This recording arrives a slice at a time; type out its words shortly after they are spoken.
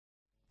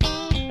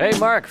Hey,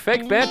 Mark,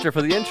 fake banter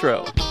for the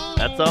intro.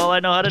 That's all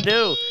I know how to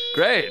do.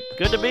 Great.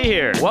 Good to be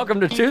here. Welcome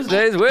to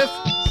Tuesdays with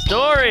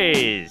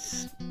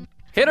Stories.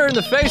 Hit her in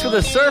the face with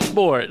a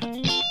surfboard.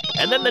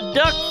 And then the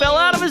duck fell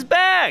out of his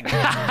bag.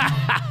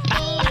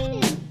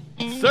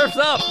 Surf's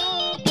up.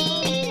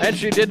 And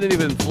she didn't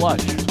even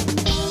flush.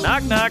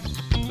 Knock, knock.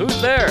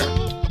 Who's there?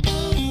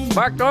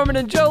 Mark Norman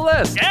and Joe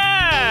List.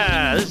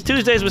 Yeah! This is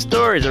Tuesdays with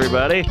Stories,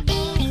 everybody.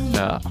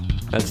 Nah,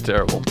 that's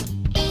terrible.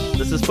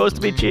 This is supposed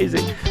to be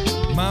cheesy.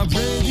 My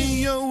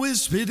radio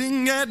is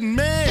spitting at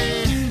me.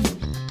 And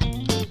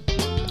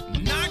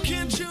I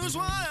can choose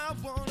what I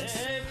want.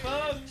 Hey,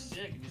 folks.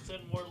 Yeah, can you send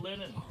more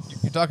linen?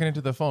 You're talking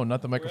into the phone,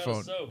 not the We're out of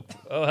microphone. soap.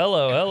 Oh,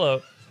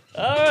 hello.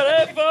 All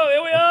right, hey, folks.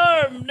 Here we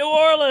are. New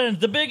Orleans,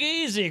 the Big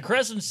Easy,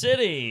 Crescent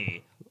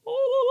City.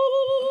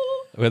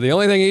 Well, the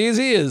only thing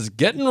easy is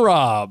getting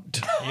robbed.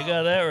 You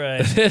got that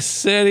right. This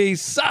city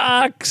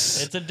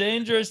sucks. It's a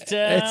dangerous It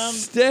town.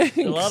 stinks.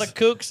 There's a lot of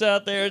kooks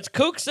out there. It's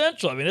Kook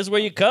Central. I mean, this is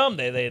where you come.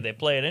 They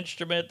play an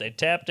instrument, they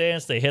tap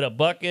dance, they hit a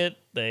bucket,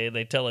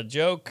 they tell a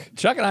joke.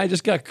 Chuck and I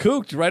just got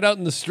kooked right out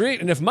in the street,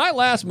 and if my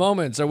last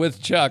moments are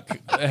with Chuck,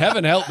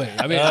 heaven help me.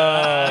 I mean,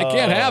 I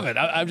can't have it.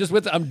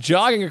 I'm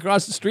jogging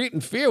across the street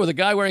in fear with a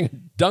guy wearing a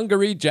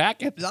dungaree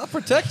jacket. I'll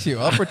protect you.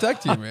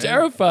 man.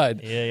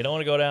 Terrified. Yeah, you don't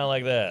want to go down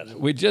like that.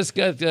 We just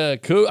got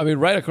kooked. I mean,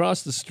 right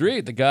across the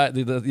street, the guy,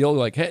 the old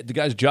like, hey, the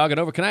guy's jogging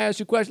over. Can I ask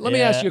you a question? Let me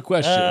Yeah. ask you a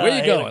question. Where I you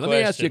hate going? a Let me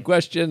ask you a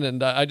question. question.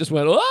 And I just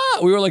went, ah!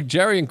 We were like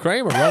Jerry and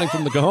Kramer running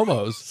from the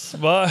Gomos.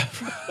 Smart.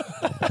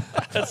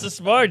 That's the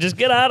smart. Just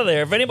get out of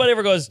there. If anybody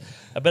ever goes,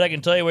 I bet I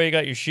can tell you where you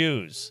got your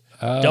shoes.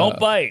 Don't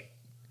bite.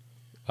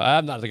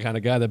 I'm not the kind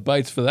of guy that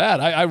bites for that.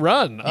 I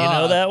run. You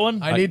know that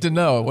one? I need to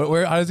know.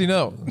 Where? How does he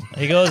know?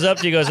 He goes up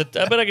to you, goes, I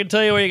bet I can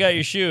tell you where you got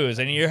your shoes.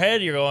 And in your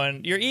head, you're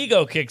going, your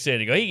ego kicks in.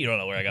 You go, hey, you don't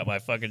know where I got my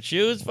fucking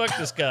shoes? Fuck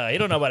this guy. You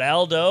don't know about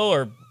Aldo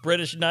or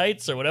British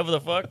Knights or whatever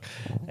the fuck.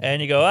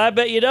 And you go, I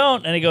bet you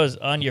don't. And he goes,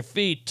 on your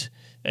feet.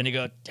 And you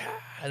go, ah.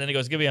 And then he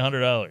goes, give me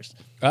 $100.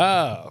 Oh,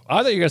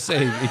 I thought you were going to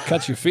say he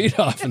cuts your feet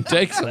off and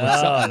takes them or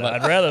something.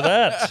 I'd rather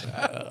that.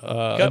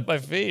 Cut my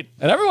feet.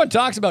 And everyone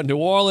talks about New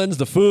Orleans,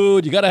 the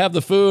food. You got to have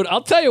the food.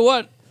 I'll tell you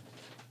what.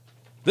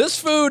 This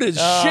food is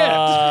shit.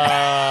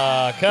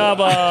 Ah,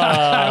 come on.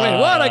 I mean,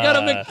 what? I got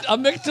a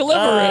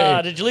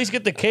McDelivery. Did you at least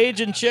get the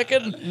Cajun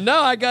chicken? No,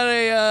 I got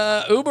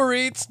a Uber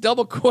Eats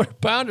double quarter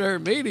pounder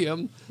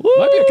medium.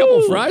 Might be a couple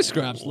of fry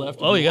scraps left.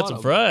 Oh, you got some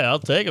fry. I'll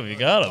take them. You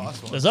got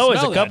them. There's always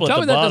Smell a couple that. at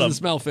Tell the me that bottom. doesn't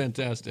smell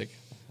fantastic.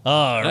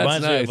 Oh, it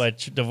reminds me of my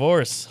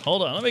divorce.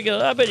 Hold on.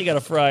 I bet you got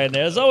a fry in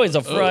there. There's always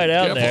a fry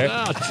down Careful. there.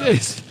 Oh,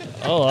 jeez.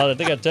 Hold on. I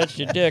think I touched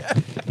your dick.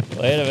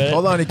 Wait a minute.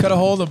 Hold on, he cut a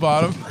hole in the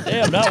bottom.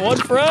 Damn, not one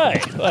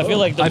fry. I feel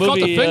like the I felt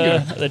the movie, finger.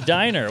 The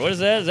Diner. What is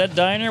that? Is that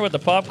Diner with the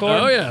popcorn?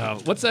 Oh, yeah.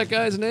 What's that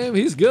guy's name?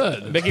 He's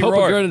good. Mickey Hope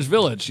Rourke. Greenwich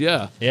Village,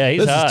 yeah. Yeah,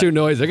 he's This hot. is too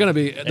noisy. They're going to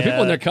be, the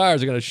people in their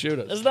cars are going to shoot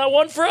us. There's not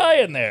one fry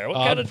in there. What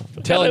I'm kind of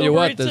telling kind of you Uber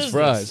what, Eats there's is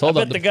fries. this? Hold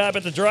I on.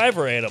 bet the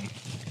driver ate them.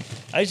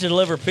 I used to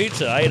deliver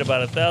pizza. I ate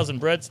about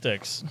 1,000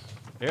 breadsticks.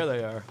 Here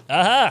they are.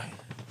 Aha!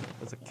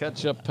 That's a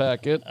ketchup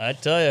packet. I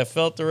tell you, I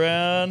felt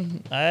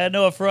around. I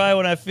know a fry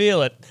when I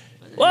feel it.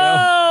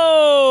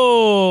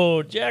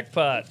 Whoa!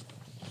 Jackpot.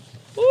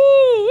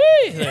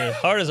 Woo-wee!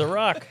 Hard as a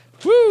rock.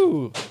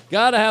 Woo!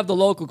 Gotta have the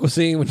local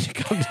cuisine when you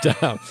come to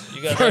town.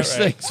 You got First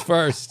that right. things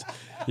first.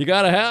 You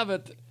gotta have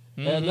it.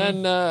 And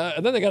then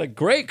they got a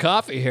great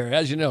coffee here,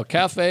 as you know,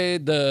 Cafe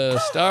de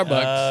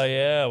Starbucks. Oh,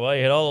 yeah. Well,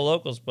 you hit all the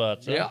local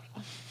spots. Huh?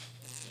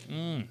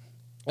 Yeah.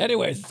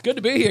 Anyways, it's good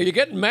to be here. You're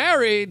getting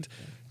married.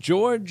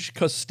 George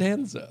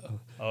Costanza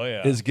Oh,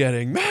 yeah. is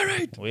getting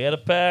married. We had a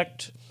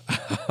pact.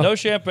 No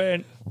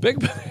champagne.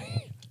 Big.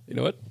 You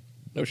know what?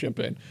 No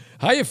champagne.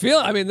 How you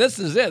feeling? I mean, this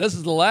is it. This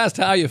is the last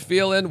how you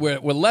feeling. We're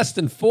less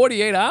than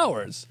 48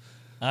 hours.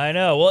 I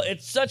know. Well,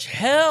 it's such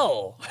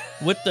hell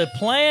with the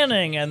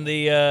planning and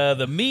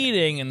the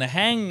meeting and the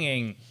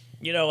hanging.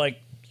 You know, like,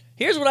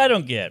 here's what I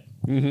don't get.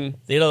 Mm-hmm.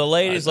 You know, the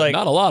ladies like,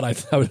 Not a lot, I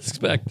would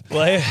expect.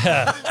 well,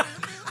 yeah,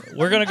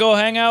 we're going to go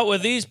hang out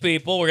with these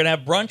people. We're going to have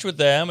brunch with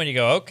them. And you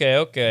go,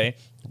 okay.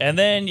 And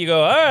then you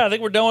go, all right, I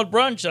think we're done with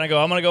brunch. And I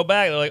go, I'm going to go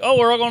back. They're like, oh,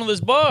 we're all going to this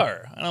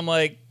bar. And I'm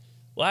like,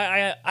 well,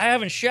 I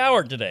haven't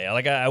showered today.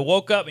 I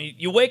woke up. And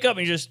you wake up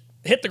and you just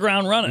hit the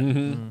ground running.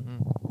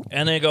 Mm-hmm.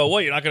 And they go,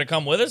 what, you're not going to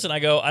come with us? And I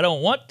go, I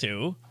don't want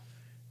to.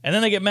 And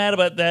then they get mad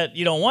about that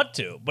you don't want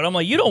to. But I'm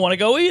like, you don't want to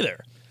go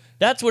either.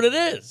 That's what it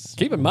is.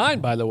 Keep in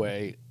mind, by the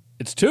way,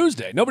 it's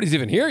Tuesday. Nobody's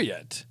even here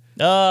yet.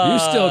 You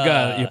still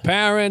got your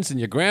parents and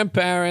your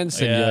grandparents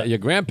and Yeah. your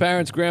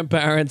grandparents'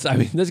 grandparents. I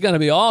mean, there's going to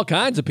be all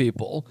kinds of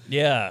people.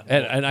 Yeah.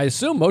 And I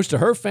assume most of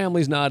her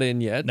family's not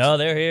in yet. No,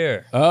 they're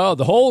here. Oh,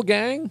 the whole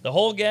gang? The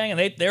whole gang,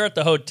 and they're at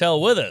the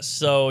hotel with us,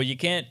 so you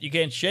can't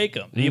shake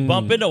them. You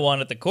bump into one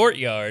at the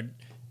courtyard,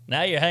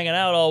 now you're hanging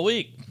out all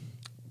week.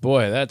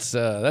 Boy, that's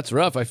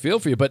rough. I feel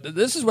for you. But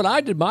this is what I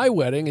did my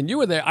wedding, and you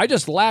were there. I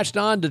just latched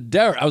on to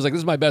Derek. I was like, this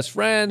is my best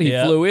friend. He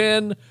flew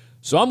in,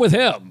 so I'm with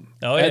him.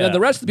 Oh, And yeah. then the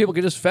rest of the people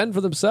can just fend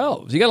for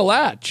themselves. You got to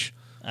latch.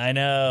 I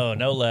know,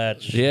 no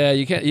latch. Yeah,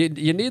 you can't.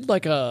 You need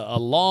like a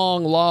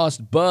long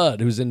lost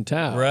bud who's in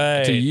town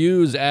Right. to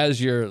use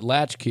as your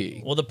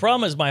latchkey. Well, the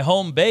problem is my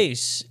home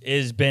base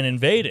has been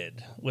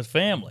invaded with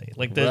family.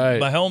 Like Right.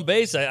 my home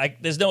base,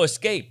 there's no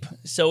escape.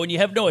 So when you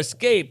have no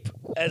escape,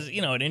 as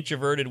an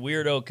introverted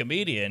weirdo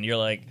comedian, you're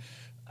like,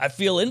 I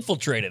feel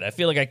infiltrated. I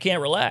feel like I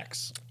can't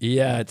relax.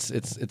 Yeah,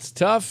 it's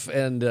tough,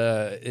 and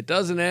it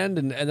doesn't end.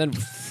 And then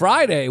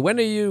Friday, when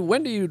are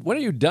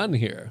you done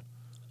here?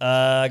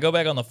 I go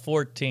back on the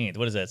 14th.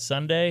 What is that?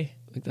 Sunday?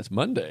 I think that's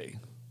Monday.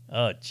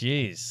 Oh,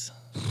 jeez.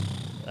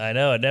 I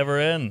know it never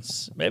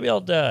ends. Maybe I'll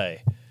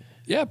die.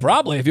 Yeah,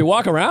 probably. If you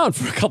walk around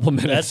for a couple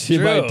minutes, That's you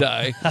true. might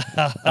die.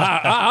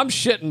 I'm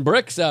shitting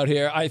bricks out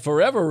here. I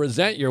forever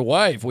resent your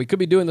wife. We could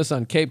be doing this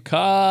on Cape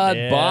Cod,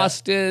 Yeah.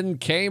 Boston,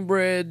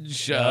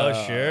 Cambridge.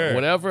 Oh, sure.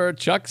 Whatever.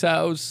 Chuck's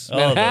house. Oh,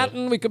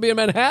 Manhattan. We could be in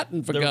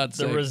Manhattan, for God's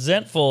The sake.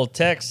 resentful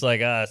text like,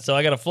 so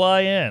I got to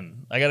fly in.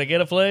 I got to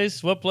get a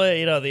place. What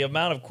place? The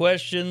amount of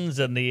questions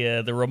and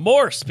the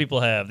remorse people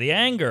have, the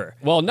anger.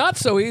 Well, not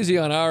so easy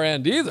on our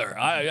end either.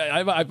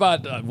 I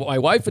bought my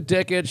wife a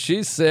ticket.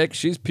 She's sick.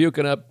 She's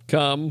puking up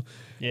cum.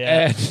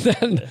 Yeah. And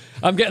then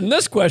I'm getting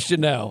this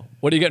question now.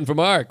 What are you getting for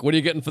Mark? What are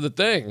you getting for the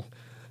thing?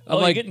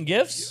 You getting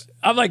gifts?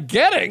 I'm like,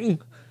 getting?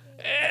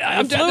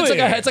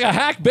 It's like a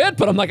hack bit,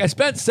 but I'm like, I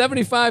spent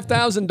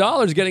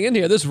 $75,000 getting in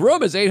here. This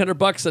room is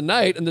 $800 a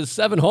night, and there's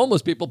 7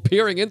 homeless people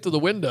peering in through the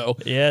window.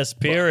 Yes,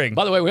 peering.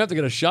 By the way, we have to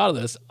get a shot of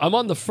this. I'm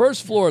on the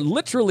first floor,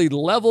 literally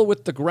level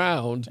with the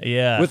ground,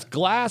 Yeah. with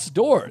glass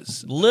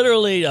doors.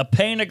 Literally a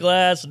pane of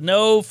glass,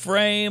 no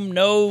frame,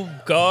 no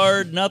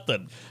guard,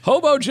 nothing.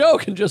 Hobo Joe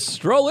can just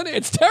stroll in.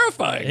 It's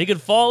terrifying. He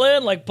could fall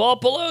in like Paul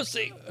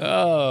Pelosi.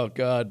 Oh,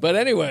 God. But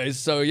anyways,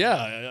 so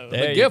yeah,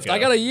 There the you gift. go. I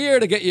got a year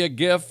to get you a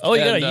gift. Oh,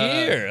 you got and, a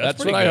year. That's That's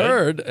what pretty I good.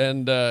 heard,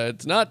 and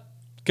it's not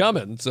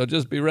coming, so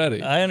just be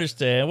ready. I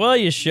understand. Well,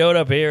 you showed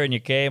up here and you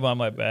came on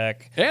my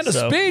back. And a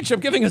So- speech. I'm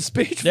giving a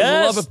speech for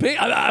Yes. the love of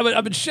Pete.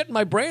 I've been shitting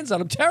my brains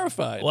out. I'm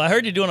terrified. Well, I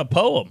heard you doing a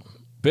poem.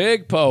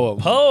 Big poem.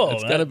 That-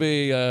 It's going to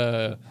be...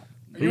 Are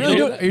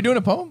you doing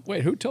a poem?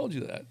 Wait, who told you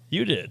that?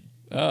 You did.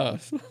 Are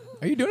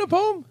you doing a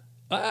poem?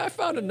 I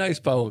found a nice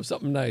poem.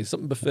 Something nice.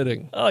 Something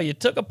befitting. Oh, you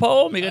took a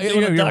poem? You got You-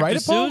 doing a you Dr. write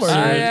a poem, Seuss? or-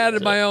 I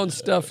added my own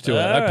stuff to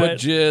it. All I put right.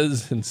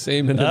 jizz and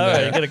semen in All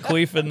right, you there. got a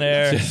queef in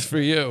there. Just for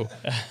you.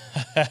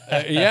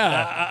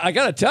 I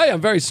got to tell you,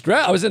 I'm very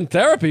stressed. I was in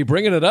therapy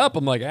bringing it up.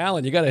 I'm like,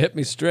 Alan, you got to hit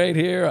me straight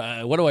here.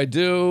 What do I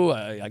do?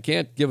 I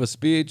can't give a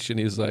speech. And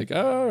he's like,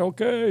 oh,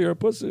 okay, you're a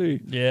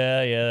pussy.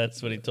 Yeah,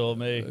 that's what he told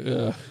me.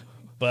 Yeah.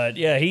 But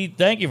yeah,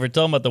 thank you for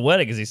telling about the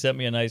wedding because he sent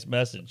me a nice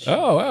message.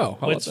 Oh, wow.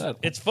 How it's,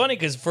 about that? it's funny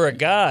because for a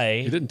guy,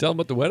 You didn't tell him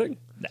about the wedding?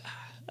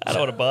 I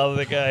don't want to bother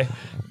the guy,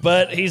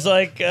 but he's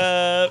like,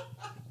 I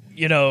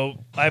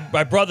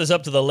brought this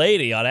up to the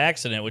lady on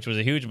accident, which was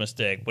a huge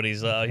mistake. But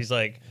he's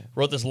like,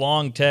 wrote this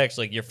long text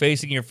like, you're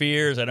facing your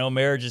fears. I know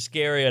marriage is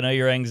scary. I know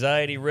you're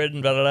anxiety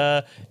ridden. Blah, blah,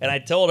 blah. And I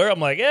told her,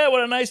 I'm like, yeah,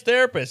 what a nice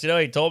therapist.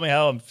 He told me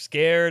how I'm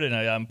scared and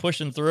I'm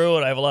pushing through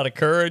and I have a lot of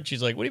courage.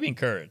 She's like, what do you mean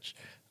courage?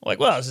 I'm like,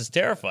 well, this is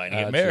terrifying to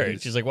get married.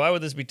 Geez. She's like, why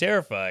would this be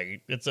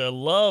terrifying? It's a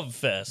love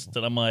fest.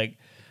 And I'm like,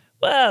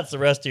 well, it's the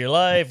rest of your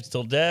life. It's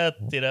till death,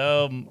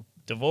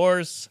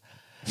 divorce,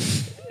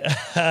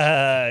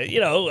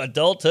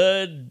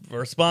 adulthood,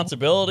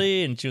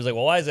 responsibility. And she was like,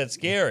 well, why is that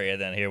scary?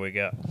 And then here we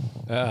go.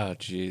 Oh,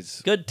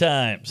 jeez. Good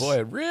times. Boy,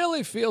 it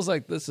really feels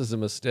like this is a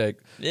mistake.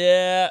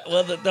 Yeah.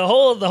 Well, the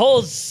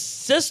whole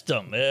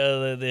system,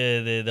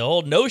 the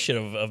whole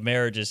notion of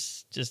marriage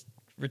is just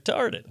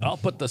retarded. I'll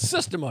put the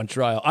system on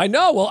trial. I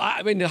know. Well,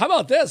 I mean, how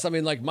about this? I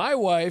mean, like my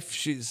wife,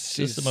 she's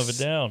System of a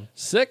Down.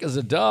 sick as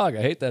a dog.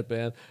 I hate that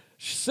band.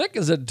 She's sick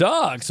as a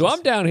dog. So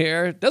I'm down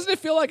here. Doesn't it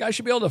feel like I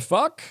should be able to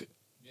fuck?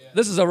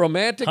 This is a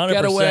romantic 100%.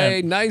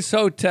 getaway, nice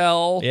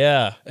hotel.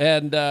 Yeah.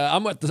 And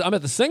I'm at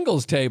the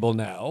singles table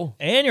now.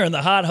 And you're in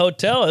the hot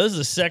hotel. This is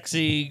a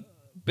sexy,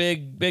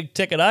 big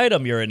ticket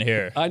item you're in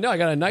here. I know. I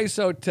got a nice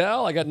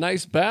hotel. I got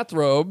nice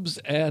bathrobes,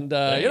 and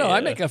I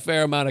make a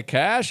fair amount of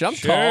cash. I'm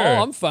Sure.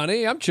 tall. I'm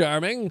funny. I'm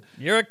charming.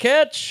 You're a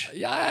catch.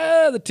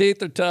 Yeah, the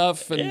teeth are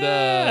tough, and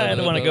Yeah, I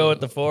don't want to go with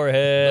the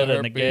forehead the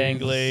and the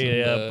herpes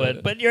gangly.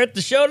 and, But you're at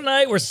the show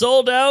tonight. We're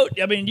sold out.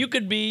 I mean, you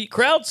could be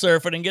crowd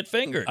surfing and get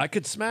fingered. I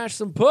could smash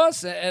some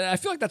puss, and I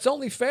feel like that's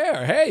only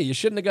fair. Hey, you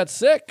shouldn't have got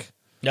sick.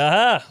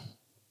 Aha.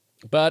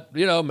 But,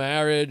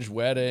 marriage,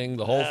 wedding,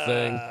 the whole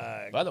thing.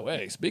 By the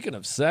way, speaking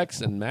of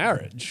sex and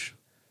marriage,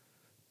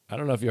 I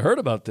don't know if you heard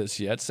about this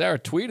yet. Sarah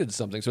tweeted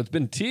something, so it's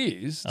been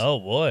teased. Oh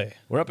boy.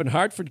 We're up in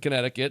Hartford,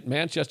 Connecticut,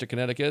 Manchester,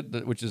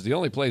 Connecticut, which is the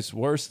only place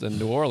worse than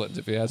New Orleans,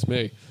 if you ask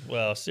me.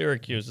 Well,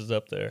 Syracuse is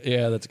up there.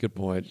 Yeah, that's a good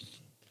point.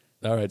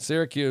 All right,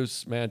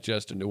 Syracuse,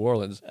 Manchester, New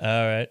Orleans. All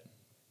right.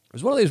 It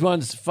was one of these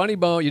ones, Funny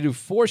Bone, you do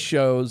 4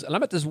 shows, and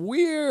I'm at this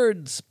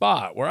weird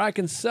spot where I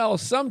can sell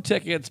some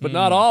tickets, but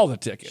not all the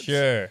tickets.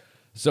 Sure.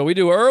 So we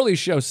do early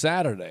show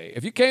Saturday.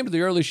 If you came to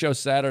the early show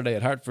Saturday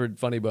at Hartford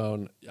Funny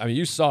Bone,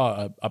 you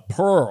saw a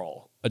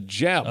pearl, a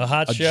gem, A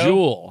hot show?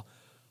 jewel.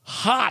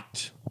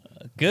 Hot.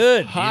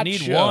 Good. Hot you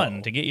need show.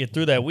 one to get you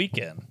through that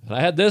weekend. And I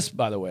had this,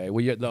 by the way.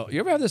 Where you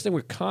ever have this thing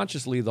where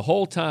consciously the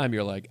whole time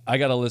you're like, I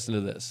got to listen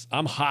to this.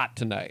 I'm hot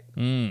tonight.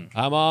 I'm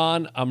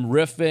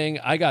riffing.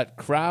 I got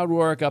crowd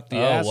work up the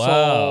asshole.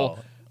 Wow.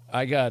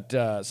 I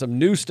got some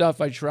new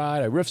stuff I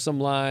tried. I riffed some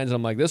lines.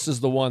 I'm like, this is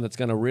the one that's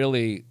going to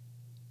really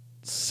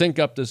sync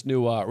up this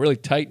new art, really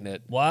tighten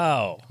it.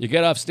 Wow. You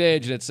get off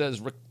stage and it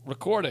says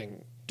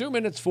recording 2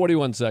 minutes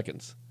 41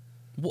 seconds.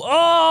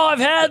 Oh, I've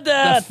had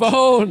that. The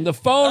phone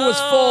was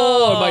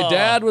full, or my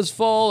dad was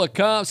full.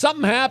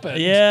 Something happened.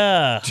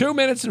 Yeah. 2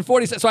 minutes and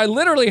 40 seconds. So I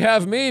literally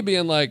have me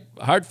being like,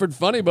 Hartford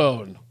Funny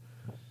Bone.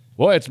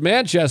 Boy, it's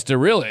Manchester,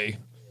 really.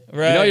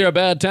 Right. You know you're a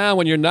bad town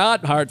when you're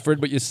not Hartford,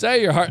 but you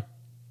say you're Hart.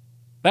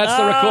 That's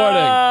the recording.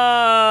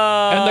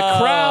 And the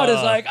crowd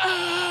is like,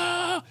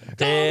 oh my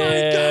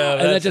Damn, God.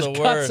 And it that's just the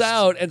cuts worst.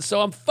 out. And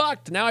so I'm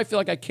fucked. Now I feel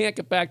like I can't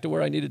get back to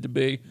where I needed to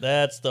be.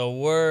 That's the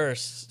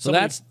worst. So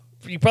that's...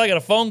 You probably got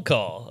a phone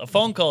call. A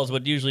phone call is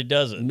what usually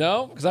does it.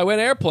 No, because I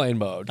went airplane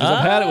mode. Because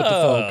I've had it with the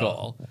phone Oh.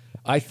 call.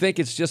 I think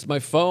it's just my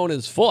phone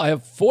is full. I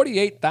have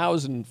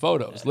 48,000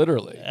 photos,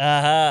 literally.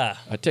 Aha.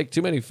 I take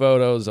too many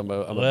photos. I'm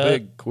a Well-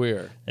 big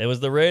queer. It was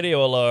the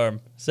radio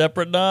alarm.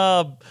 Separate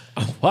knob.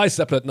 Why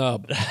separate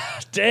knob?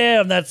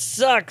 Damn, that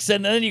sucks.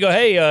 And then you go,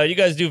 hey, you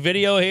guys do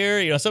video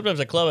here? You know, sometimes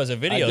a club has a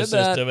video did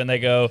that. system, and they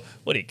go,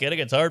 what are you kidding?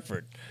 It's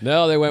Hartford.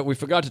 No, they went, we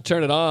forgot to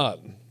turn it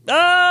on.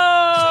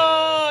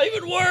 Oh,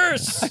 even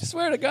worse. I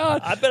swear to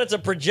God. I bet it's a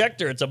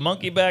projector. It's a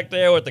monkey back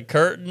there with the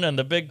curtain and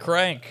the big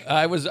crank.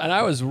 I was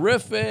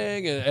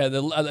riffing, and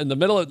in the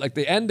middle of like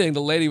the ending,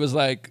 the lady was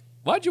like,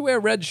 "Why'd you wear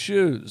red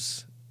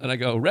shoes?" And I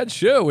go, "Red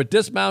shoe? We're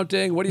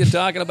dismounting. What are you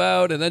talking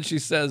about?" And then she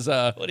says,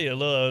 What are you,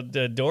 little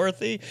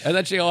Dorothy? and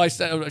then she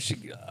said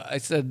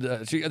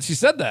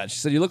that. She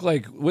said, "You look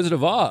like Wizard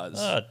of Oz."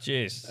 Oh,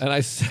 jeez. And I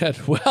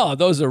said, "Well,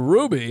 those are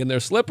Ruby and they're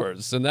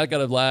slippers." And that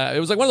got a laugh.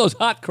 It was like one of those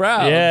hot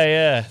crowds.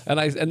 Yeah.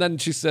 And then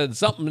she said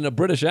something in a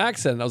British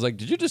accent. And I was like,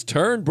 "Did you just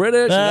turn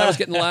British?" And I was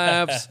getting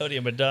laughs. What are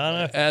you,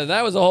 Madonna? And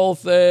that was the whole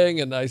thing.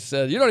 And I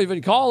said, "You don't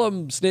even call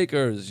them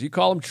sneakers. You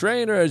call them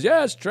trainers."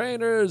 "Yes,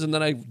 trainers." And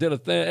then I did a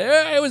thing.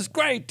 It was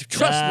great.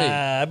 Trust me.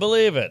 I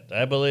believe it.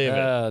 I believe No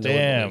it. one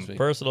Damn, believes me.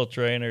 personal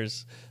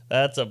trainers.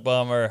 That's a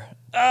bummer.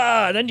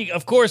 And then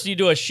of course, you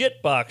do a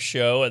shitbox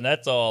show, and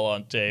that's all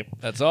on tape.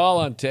 That's all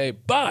on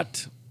tape.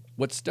 But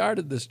what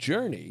started this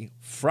journey,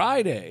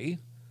 Friday,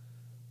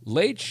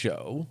 late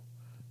show,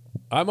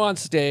 I'm on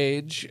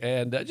stage,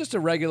 and just a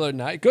regular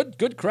night.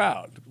 Good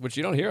crowd, which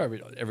you don't hear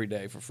every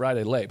day for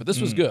Friday late. But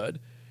this was good.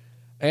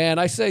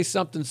 And I say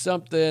something,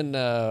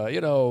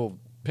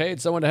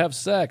 paid someone to have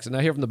sex. And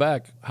I hear from the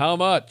back, "How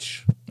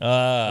much?"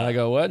 And I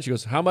go, "What?" And she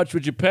goes, "How much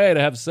would you pay to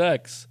have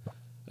sex?"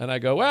 And I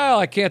go, "Well,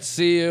 I can't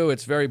see you.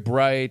 It's very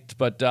bright,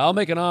 but I'll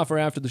make an offer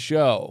after the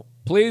show.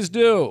 Please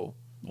do."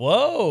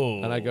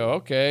 Whoa. And I go,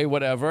 "Okay,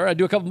 whatever." I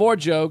do a couple more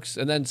jokes,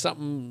 and then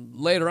something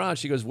later on,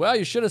 she goes, "Well,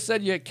 you should have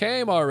said you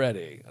came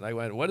already." And I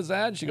went, "What is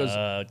that?" And she goes,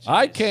 Oh,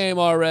 "I came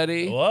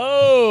already."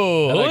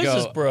 Whoa. And Who I is go,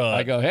 this broad?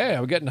 I go, "Hey,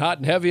 I'm getting hot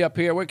and heavy up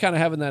here." We're kind of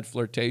having that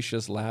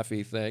flirtatious,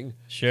 laughy thing.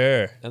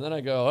 Sure. And then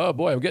I go, "Oh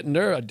boy, I'm getting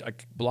nervous." I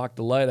block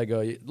the light. I go,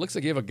 "It looks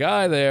like you have a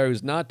guy there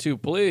who's not too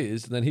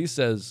pleased." And then he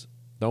says,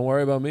 "Don't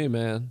worry about me,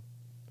 man."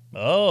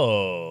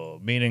 Oh,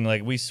 meaning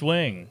like we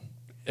swing.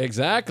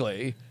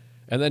 Exactly.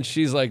 And then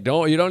she's like,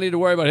 you don't need to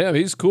worry about him.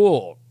 He's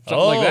cool."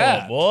 Something like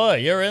that. Boy,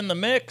 you're in the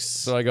mix.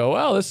 So I go,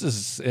 "Well, this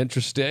is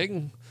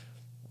interesting."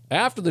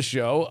 After the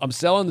show, I'm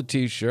selling the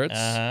T-shirts.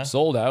 Uh-huh.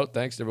 Sold out.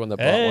 Thanks to everyone that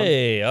bought one.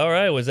 Hey, all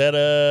right. Was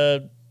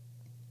that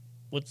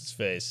what's his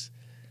face?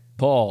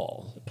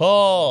 Paul.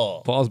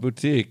 Paul's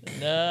Boutique.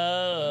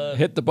 No.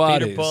 Hit the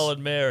bodies. Peter, Paul,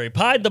 and Mary.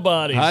 Hide the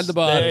bodies. Hide the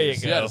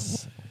bodies. There you go.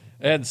 Yes.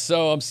 And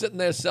so I'm sitting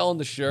there selling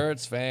the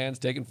shirts, fans,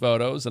 taking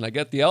photos, and I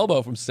get the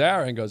elbow from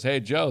Sarah and goes, "Hey,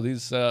 Joe,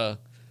 these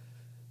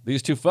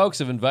two folks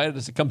have invited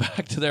us to come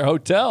back to their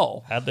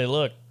hotel." How'd they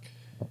look?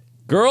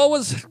 Girl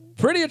was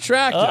pretty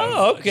attractive.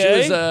 Oh,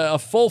 okay. She was a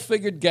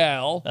full-figured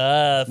gal.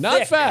 Not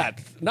Thick.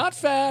 fat. Not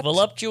fat.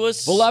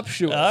 Voluptuous?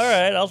 Voluptuous. All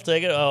right, I'll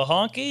take it. Oh,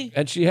 honky?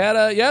 And she had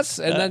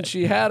then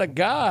she had a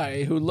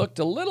guy who looked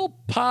a little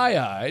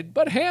pie-eyed,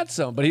 but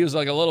handsome. But he was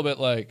like a little bit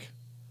like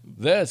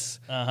this.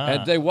 Uh-huh.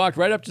 And they walked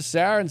right up to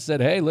Sarah and said,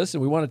 "Hey, listen,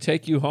 we want to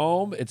take you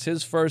home. It's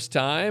his first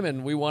time,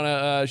 and we want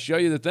to show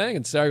you the thing."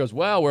 And Sarah goes,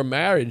 "Well, we're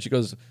married." And she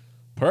goes,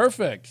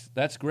 "Perfect.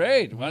 That's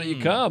great. Why don't you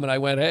come?" And I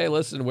went, "Hey,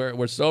 listen,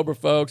 we're sober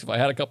folks. If I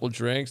had a couple of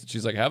drinks," and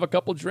she's like, "Have a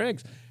couple of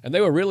drinks." And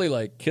they were really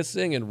like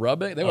kissing and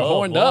rubbing. They were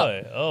horned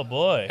up. Oh,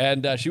 boy.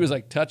 And she was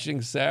like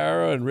touching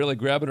Sarah and really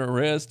grabbing her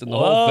wrist and the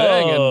Whoa. whole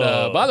thing.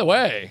 And by the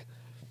way,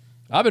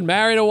 I've been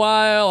married a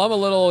while. I'm a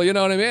little, you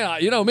know what I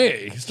mean? You know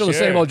me. Still the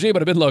same Sure. OG,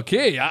 but I've been low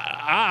key.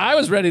 I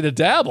was ready to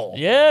dabble.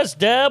 Yes,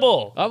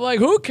 dabble. I'm like,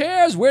 who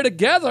cares? We're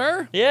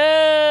together.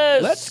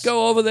 Yes. Let's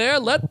go over there.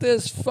 Let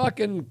this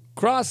fucking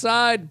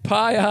cross-eyed,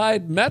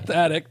 pie-eyed meth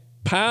addict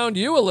pound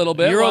you a little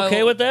bit. You're while-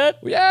 okay with that?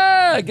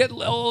 Yeah, get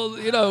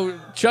little,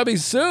 Chubby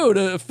Sue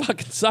to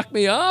fucking suck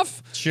me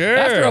off. Sure.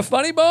 After a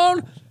funny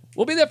bone.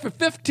 We'll be there for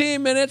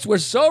 15 minutes. We're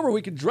sober.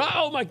 We can drive.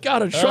 Oh, my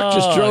God. A truck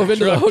just drove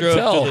into the truck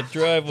hotel. Drove to the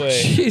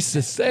driveway.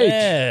 Jesus H.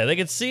 Yeah, they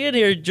can see it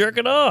here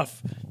jerking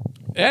off.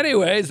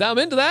 Anyways, I'm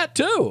into that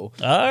too.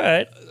 All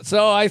right.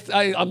 So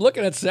I'm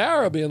looking at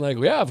Sarah being like,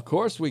 yeah, of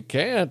course we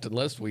can't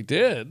unless we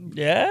did.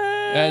 Yeah.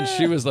 And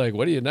she was like,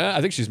 what do you know?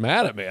 I think she's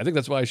mad at me. I think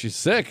that's why she's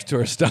sick to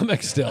her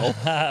stomach still.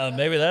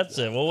 Maybe that's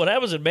it. Well, what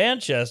happens in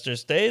Manchester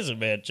stays in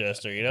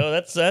Manchester. You know,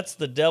 that's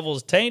the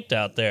devil's taint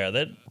out there.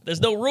 There's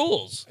no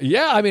rules.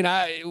 Yeah, I mean,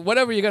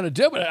 whatever you're gonna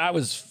do, but I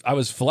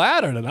was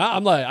flattered, and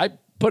I'm like, I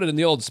put it in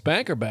the old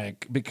spanker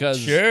bank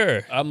because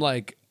Sure. I'm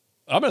like,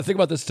 I'm gonna think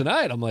about this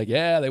tonight. I'm like,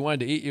 yeah, they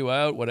wanted to eat you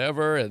out,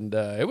 whatever, and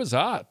it was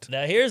hot.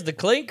 Now here's the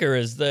clinker: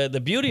 is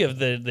the beauty of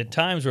the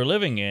times we're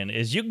living in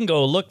is you can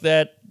go look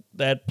that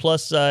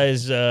plus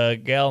size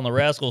gal on the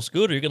Rascal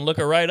scooter. You can look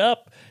her right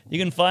up. You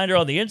can find her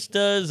on the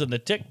Instas and the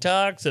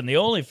TikToks and the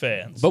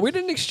OnlyFans. But we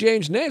didn't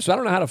exchange names, so I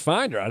don't know how to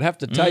find her. I'd have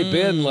to type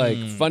in like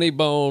Funny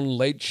Bone,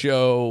 Late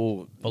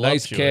Show,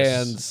 Nice Voluptuous.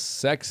 Cans,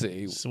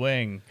 Sexy.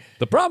 Swing.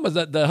 The problem was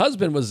that the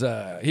husband was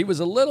he was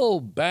a little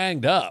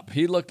banged up.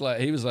 He looked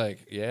like he was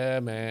like, yeah,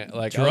 man,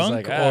 like I was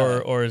Drunk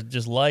like, or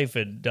just life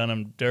had done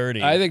him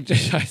dirty? I think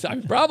just,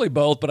 I probably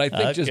both, but I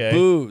think just Okay.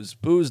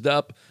 boozed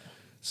up.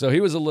 So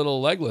he was a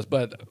little legless,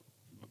 but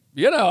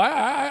you know,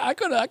 I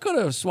could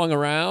have swung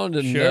around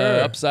and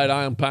Sure. upside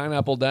down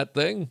pineappled that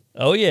thing.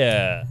 Oh,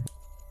 yeah.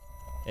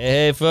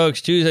 Hey,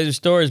 folks, Tuesday's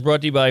Story is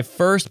brought to you by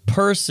First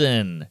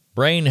Person.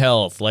 Brain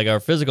health, like our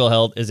physical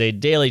health, is a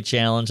daily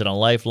challenge and a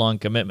lifelong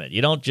commitment.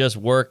 You don't just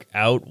work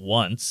out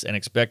once and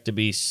expect to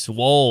be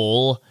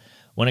swole.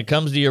 When it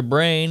comes to your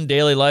brain,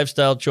 daily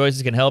lifestyle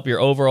choices can help your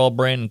overall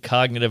brain and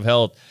cognitive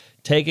health.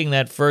 Taking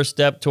that first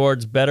step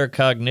towards better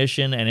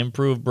cognition and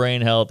improved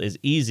brain health is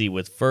easy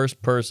with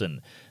First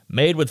Person.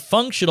 Made with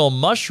functional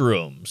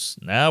mushrooms.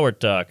 Now we're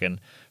talking.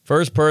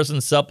 First Person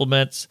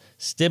supplements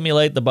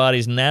stimulate the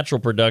body's natural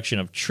production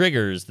of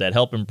triggers that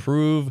help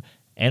improve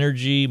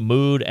energy,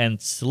 mood, and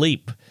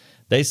sleep.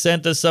 They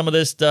sent us some of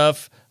this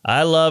stuff.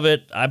 I love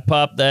it. I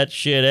pop that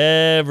shit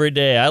every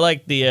day. I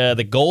like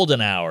the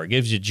golden hour.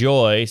 Gives you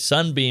joy.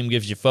 Sunbeam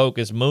gives you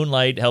focus.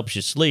 Moonlight helps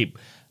you sleep.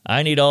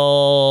 I need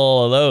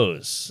all of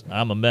those.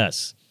 I'm a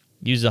mess.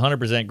 Use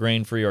 100%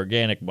 grain-free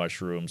organic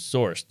mushrooms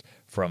sourced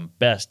from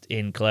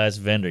best-in-class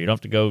vendor. You don't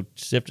have to go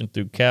sifting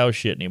through cow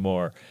shit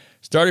anymore.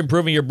 Start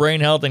improving your brain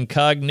health and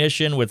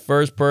cognition with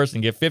First Person.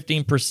 Get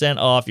 15%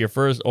 off your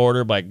first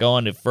order by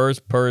going to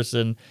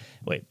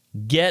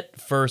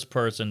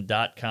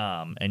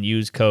getfirstperson.com and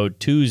use code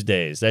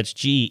Tuesdays. That's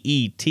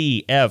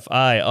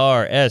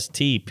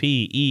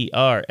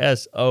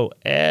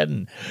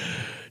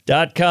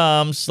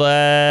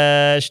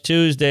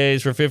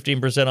GETFIRSTPERSON.com/Tuesdays for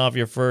 15% off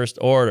your first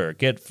order.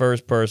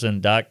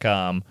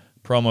 Getfirstperson.com,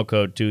 promo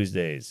code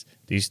Tuesdays.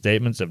 These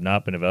statements have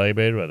not been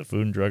evaluated by the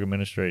Food and Drug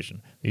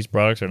Administration. These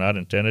products are not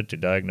intended to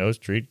diagnose,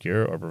 treat,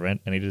 cure, or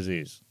prevent any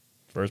disease.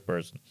 First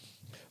Person.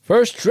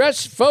 First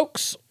dress,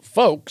 folks,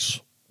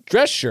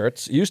 dress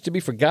shirts used to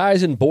be for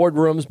guys in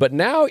boardrooms, but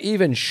now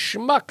even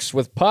schmucks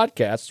with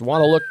podcasts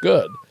want to look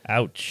good.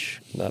 Ouch.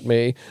 Not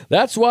me.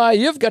 That's why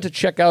you've got to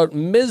check out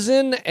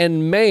Mizzen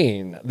and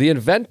Main, the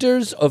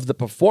inventors of the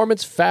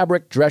performance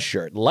fabric dress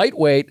shirt.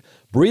 Lightweight,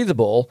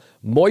 breathable,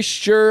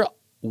 moisture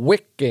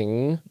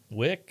wicking.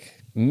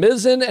 Wick.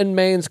 Mizzen and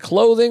Main's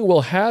clothing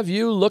will have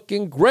you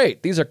looking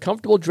great. These are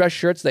comfortable dress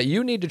shirts that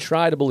you need to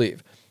try to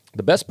believe.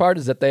 The best part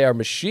is that they are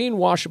machine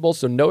washable,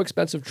 so no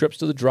expensive trips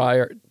to the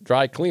dry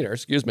cleaner,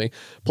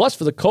 Plus,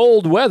 for the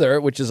cold weather,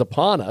 which is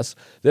upon us,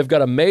 they've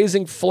got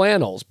amazing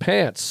flannels,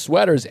 pants,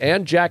 sweaters,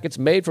 and jackets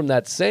made from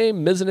that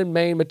same Mizzen and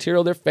Main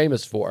material they're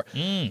famous for.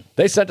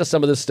 They sent us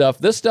some of this stuff.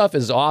 This stuff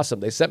is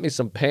awesome. They sent me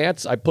some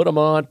pants. I put them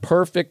on.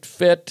 Perfect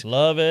fit.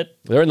 Love it.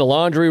 They're in the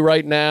laundry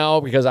right now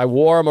because I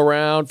wore them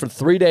around for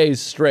 3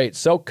 days straight.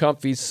 So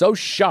comfy, so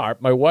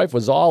sharp. My wife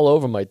was all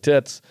over my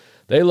tits.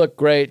 They look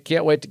great.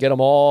 Can't wait to get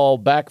them all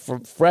back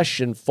fresh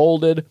and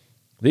folded.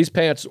 These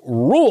pants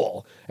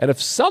rule. And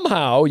if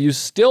somehow you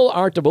still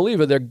aren't a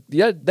believer,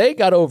 they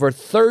got over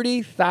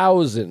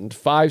 30,000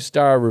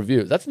 five-star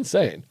reviews. That's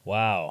insane.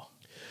 Wow.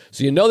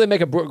 So you know they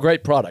make a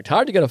great product.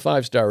 Hard to get a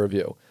five-star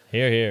review.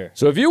 Here, here.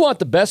 So if you want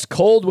the best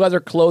cold weather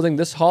clothing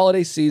this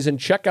holiday season,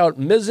 check out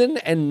Mizzen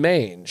and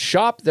Main.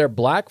 Shop their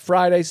Black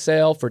Friday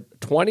sale for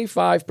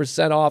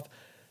 25% off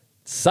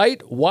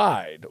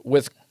site-wide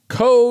with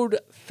code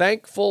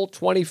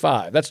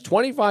THANKFUL25. That's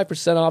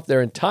 25% off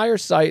their entire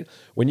site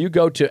when you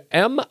go to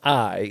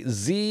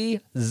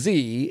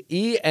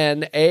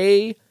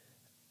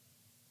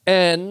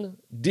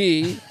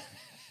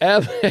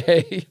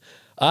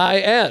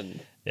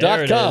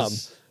MIZZENDMAIN.com.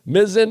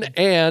 Mizzen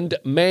and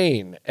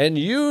Main. And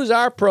use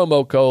our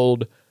promo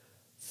code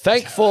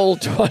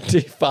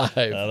THANKFUL25.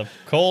 The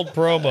cold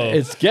promo.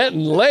 It's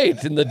getting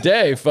late in the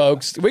day,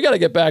 folks. We got to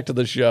get back to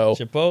the show.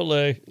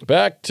 Chipotle.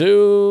 Back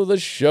to the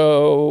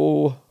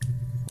show.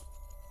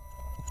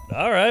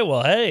 All right.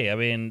 Well, hey, I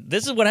mean,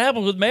 this is what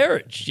happens with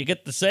marriage. You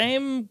get the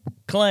same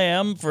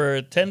clam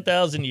for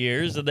 10,000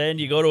 years, and then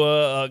you go to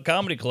a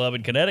comedy club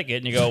in Connecticut,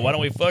 and you go, why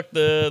don't we fuck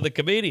the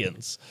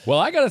comedians? Well,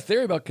 I got a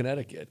theory about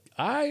Connecticut.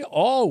 I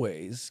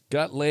always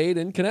got laid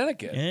in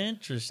Connecticut.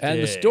 Interesting.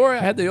 And the story,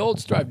 I had the old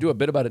story. I do a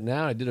bit about it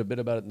now. I did a bit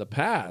about it in the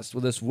past.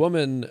 Where this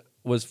woman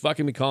was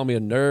fucking me, calling me a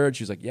nerd.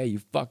 She was like, "Yeah, you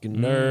fucking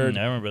nerd."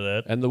 I remember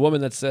that. And the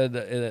woman that said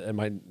in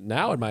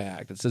my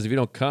act, it says, "If you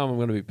don't come, I'm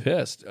going to be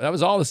pissed." That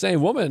was all the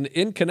same woman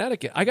in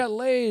Connecticut. I got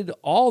laid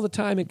all the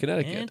time in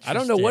Connecticut. I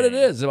don't know what it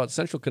is about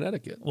Central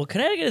Connecticut. Well,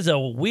 Connecticut is a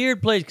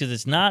weird place because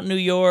it's not New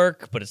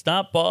York, but it's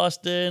not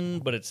Boston,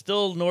 but it's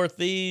still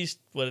Northeast.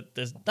 But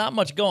there's not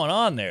much going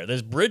on there.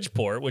 There's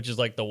Bridgeport, which is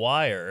like The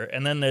Wire,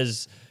 and then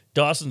there's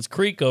Dawson's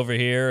Creek over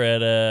here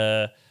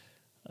at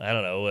I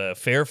don't know,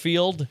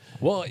 Fairfield.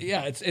 Well,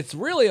 yeah, it's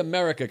really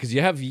America because you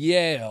have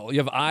Yale, you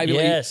have Ivy.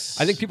 Yes.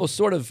 I think people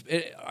sort of.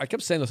 I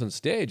kept saying this on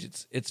stage.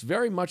 It's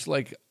very much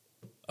like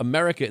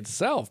America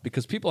itself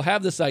because people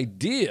have this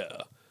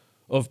idea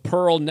of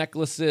pearl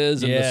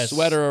necklaces and Yes. the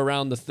sweater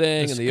around the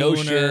thing The and the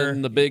schooner,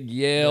 ocean, the big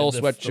Yale the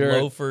sweatshirt,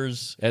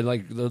 loafers. and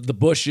like the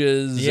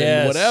bushes Yes.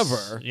 and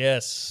whatever.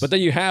 Yes. But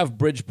then you have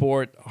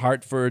Bridgeport,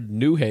 Hartford,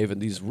 New Haven,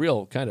 these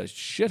real kind of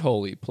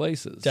shitholey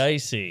places.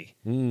 dicey.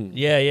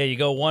 Yeah, you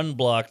go one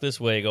block this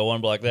way, you go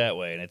one block that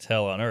way, and it's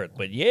hell on earth.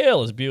 But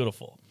Yale is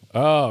beautiful.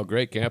 Oh,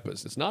 great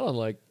campus. It's not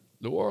unlike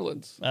New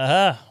Orleans.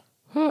 Uh-huh.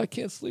 Oh, I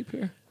can't sleep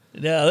here.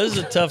 Yeah, this is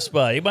a tough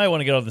spot. You might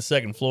want to get off the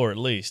second floor at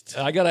least.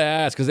 I got to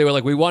ask because they were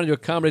like, we wanted to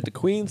accommodate the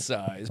queen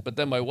size, but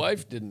then my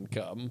wife didn't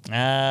come.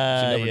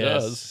 Ah, She never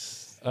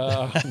yes.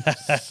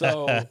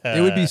 So,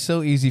 It would be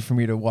so easy for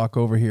me to walk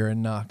over here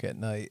and knock at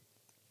night.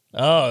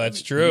 Oh,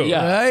 that's true.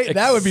 Yeah. Right?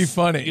 That would be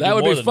funny. You that do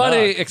would more be than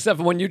funny, knock. except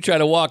for when you try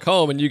to walk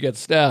home and you get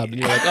stabbed. And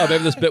you're like, oh,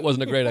 maybe this bit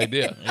wasn't a great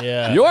idea.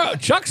 Yeah. Your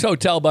Chuck's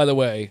Hotel, by the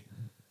way,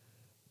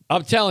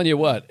 I'm telling you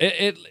what,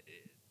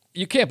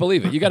 you can't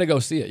believe it. You got to go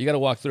see it. You got to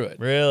walk through it.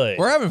 Really?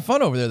 We're having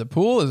fun over there. The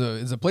pool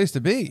is a place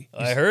to be.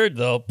 I heard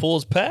the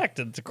pool's packed.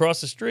 It's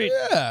across the street.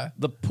 Yeah.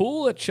 The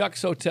pool at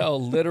Chuck's Hotel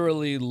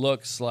literally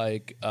looks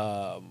like,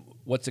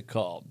 what's it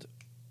called?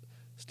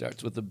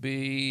 Starts with a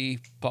B.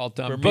 Paul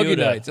Thomas. Boogie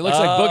Bermuda. Nights. It looks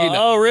like Boogie Nights.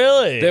 Oh,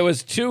 really? There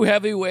was two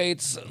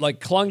heavyweights like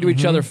clung to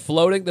each other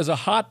floating. There's a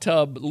hot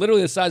tub,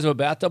 literally the size of a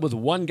bathtub with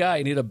one guy,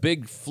 and he had a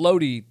big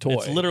floaty toy.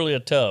 It's literally a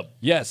tub.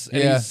 Yes,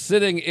 and Yeah. he's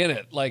sitting in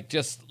it like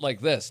just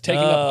like this,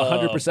 taking up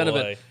 100% of boy.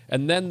 it.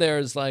 And then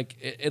there's like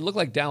it looked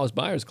like Dallas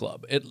Buyers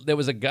Club. There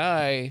was a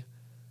guy,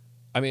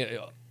 a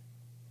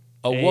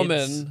AIDS.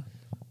 woman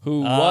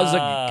who was a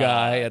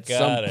guy at got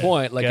some it,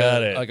 point, like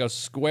got it. a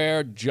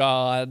square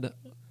jawed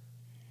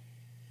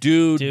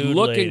dude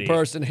looking lady.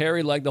 person,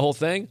 hairy leg, the whole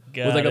thing,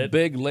 Got with like a it.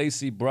 big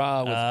lacy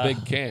bra with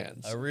big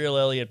cans. A real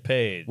Elliot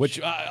Page.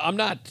 Which I'm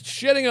not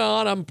shitting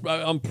on.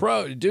 I'm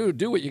pro. Dude,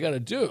 do what you got to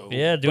do.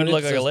 yeah, dude But look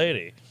it's like a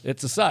lady.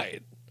 It's a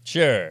sight.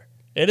 Sure.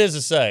 It is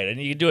a sight,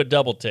 and you can do a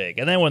double take.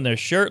 And then when they're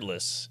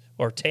shirtless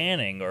or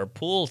tanning or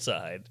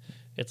poolside,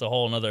 it's a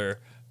whole nother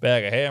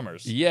bag of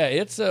hammers. Yeah,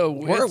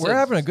 We're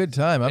having a good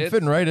time. I'm it's-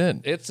 fitting right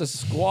in. It's a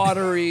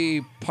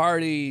squattery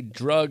party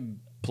drug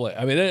play.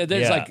 I mean, there's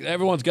Yeah. like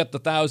everyone's got the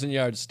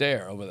 1,000-yard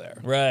stare over there.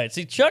 Right.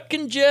 See, Chuck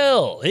can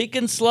gel. He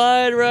can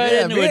slide right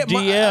into a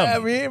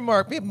DM.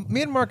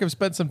 Me and Mark have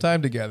spent some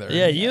time together.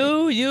 Yeah,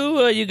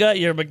 you got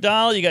your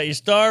McDonald's, you got your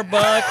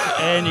Starbucks,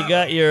 and you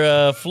got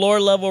your floor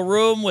level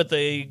room with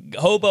a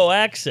hobo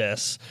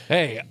access.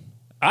 Hey,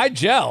 I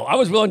gel. I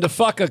was willing to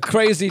fuck a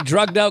crazy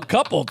drugged out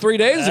couple 3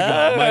 days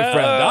ago, my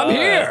friend. I'm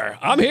here.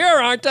 I'm here,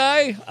 aren't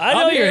I? I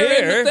know I'm you're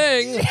hitting here. the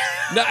thing.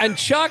 No, and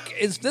Chuck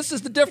this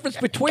is the difference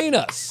between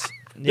us.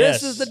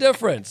 Yes. This is the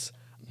difference.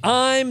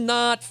 I'm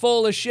not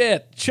full of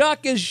shit.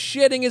 Chuck is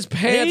shitting his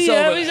pants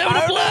over. He's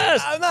having a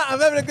blast. I'm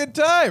having a good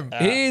time.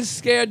 He's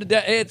scared to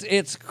death.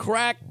 It's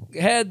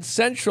crackhead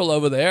central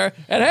over there.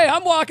 And hey,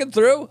 I'm walking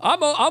through. I'm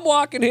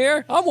walking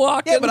here. I'm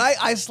walking. Yeah, but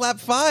I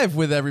slapped 5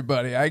 with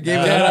everybody. I gave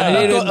Yeah,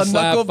 he it didn't a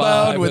slap knuckle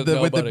five bound with with the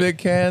nobody. big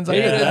cans. He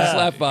didn't Yeah.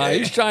 slap by.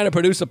 He's trying to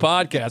produce a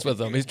podcast with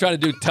them. He's trying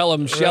to do Tell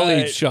Him Shelly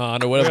Right.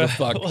 Sean or whatever the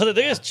fuck. Well, the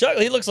thing is, Chuck,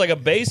 he looks like a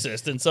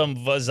bassist in some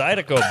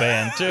Zydeco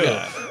band too.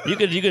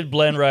 You could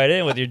blend right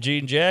in with your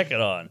jean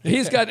jacket on.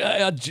 He's got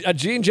a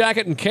jean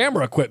jacket and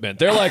camera equipment.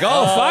 They're like,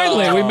 oh,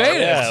 finally, we made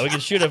it. Yeah, we can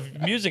shoot a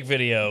music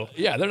video.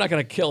 Yeah, they're not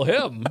going to kill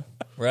him.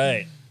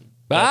 Right.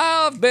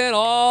 I've been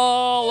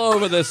all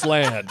over this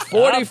land.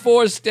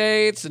 44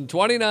 states and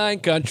 29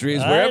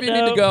 countries. I Wherever you need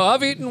know. to go.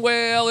 I've eaten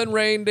whale and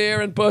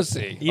reindeer and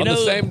pussy You on the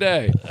know- same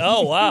day.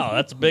 Oh wow,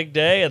 that's a big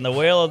day, and the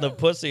whale and the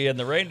pussy and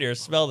the reindeer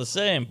smell the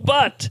same.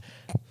 But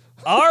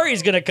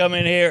Ari's gonna come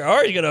in here.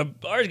 Ari's gonna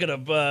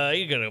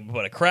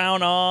put a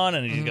crown on,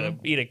 and he's gonna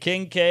eat a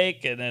king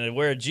cake, and then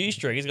wear a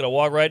G-string. He's gonna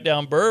walk right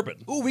down Bourbon.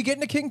 Ooh, we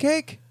getting a king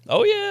cake?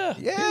 Oh yeah.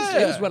 Yeah.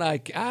 Here's when I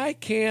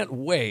can't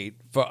wait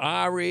for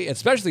Ari,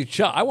 especially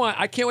Chuck.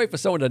 I can't wait for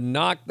someone to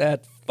knock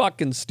that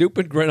fucking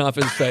stupid grin off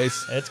his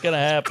face. It's gonna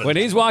happen. When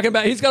he's walking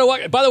back, he's got to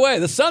walk. By the way,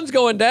 the sun's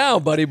going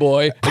down, buddy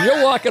boy, and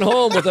you're walking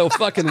home with a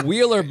fucking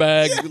wheeler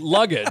bag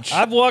luggage.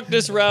 I've walked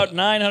this route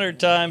 900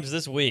 times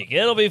this week.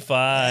 It'll be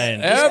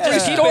fine. Every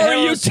Just keep a story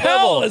hell you of a tell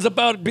swivel. is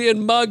about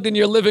being mugged in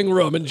your living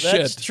room and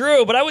That's shit.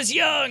 true, but I was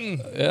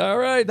young. All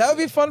right. That would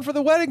be fun for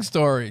the wedding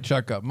story.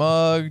 Chuck got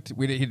mugged.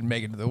 He didn't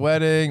make it to the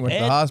wedding. Went to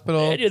the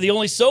hospital. And you're the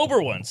only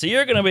sober one, so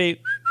you're gonna be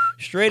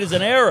straight as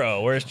an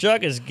arrow, whereas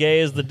Chuck is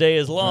gay as the day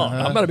is long.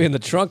 I'm going to be in the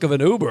trunk of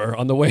an Uber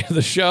on the way to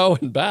the show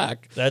and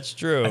back. That's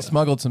true. I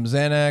smuggled some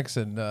Xanax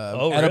and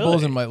edibles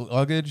really? in my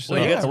luggage. So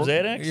Well, you got yeah, some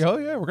we're- Xanax? Oh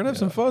yeah, we're gonna have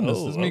some fun. This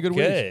is me a good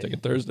okay. week. Take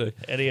it Thursday.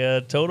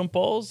 Any totem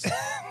poles?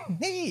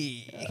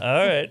 Hey. All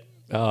right.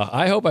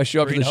 I hope I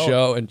show up to Green the Hulk.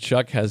 show and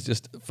Chuck has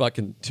just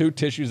fucking 2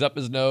 tissues up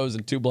his nose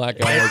and 2 black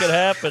It eyes. could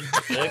happen.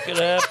 It could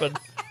happen.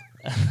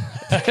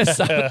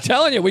 I'm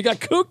telling you, we got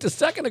cooked a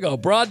second ago.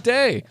 Broad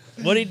day.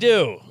 What'd he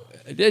do?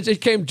 It just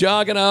came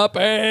jogging up.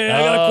 Hey,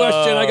 I got a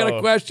question. I got a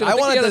question. I think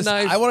he wanted had a to.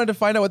 knife. I wanted to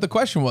find out what the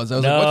question was. I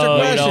was No, like, "What's your you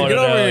question? don't Get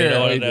wanna over know, you here.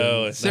 don't wanna He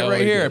know. didn't. Sit No, right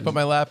he here. didn't. Put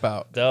my lap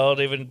out."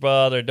 Don't even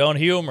bother. Don't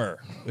humor.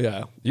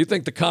 Yeah. You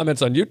think the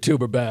comments on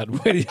YouTube are bad.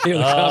 Wait till you hear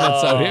the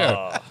comments out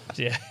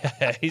here.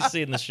 Yeah, he's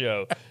seen the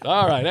show.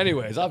 All right.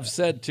 Anyways, I've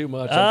said too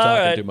much. I'm All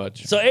talking right. too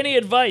much. So, any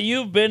advice?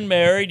 You've been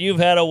married. You've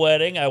had a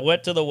wedding. I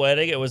went to the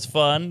wedding. It was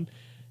fun.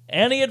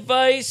 Any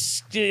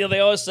advice? You know, they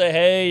always say,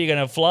 "Hey, you're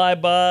gonna fly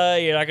by.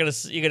 You're not gonna.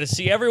 You're gonna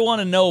see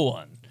everyone and no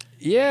one.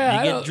 Yeah.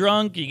 I You don't- get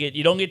drunk.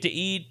 You don't get to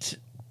eat.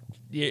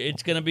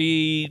 It's gonna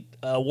be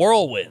a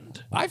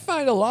whirlwind." I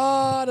find a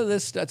lot of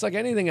this. It's like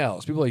anything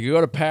else. People are like, you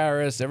go to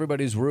Paris,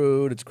 everybody's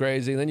rude, it's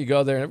crazy. And then you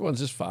go there and everyone's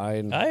just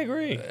fine. I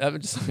agree. I'm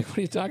just like, what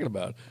are you talking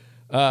about?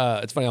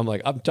 It's funny. I'm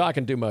like, I'm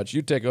talking too much.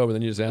 You take over,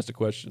 then you just ask the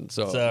question.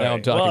 So Sorry. now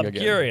I'm talking well, I'm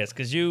again. curious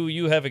because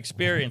you have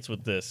experience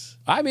with this.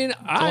 I mean, It's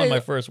only my I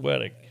first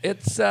wedding.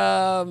 it's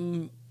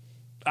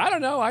I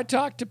don't know. I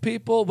talk to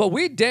people, but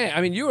we dance.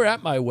 I mean, you were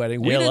at my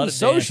wedding. We Yeah, a lot didn't of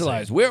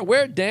socialize. dancing.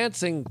 We're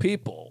dancing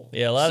people.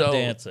 Yeah, a lot of So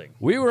dancing.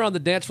 We were on the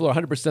dance floor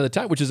 100% of the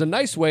time, which is a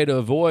nice way to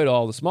avoid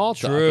all the small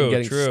talk True, and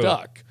getting true.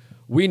 stuck.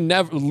 We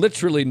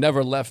literally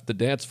never left the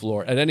dance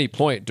floor at any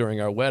point during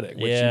our wedding,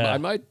 which Yeah. I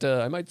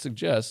might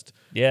suggest.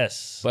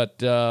 Yes. But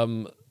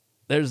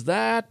there's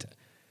that.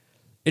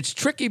 It's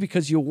tricky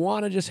because you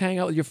want to just hang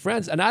out with your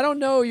friends. And I don't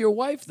know your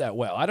wife that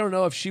well. I don't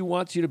know if she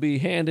wants you to be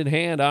hand in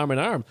hand, arm in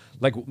arm.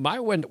 Like my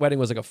wedding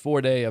was like a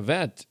 4-day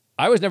event.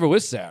 I was never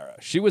with Sarah.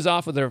 She was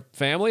off with her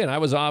family, and I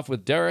was off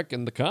with Derek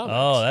and the comics.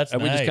 Oh, that's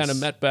And we just nice. kind of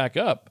met back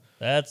up.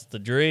 That's the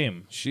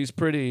dream. She's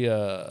pretty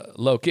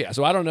low key.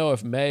 So I don't know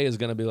if May is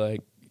going to be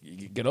like,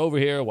 get over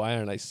here. Why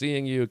aren't I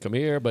seeing you? Come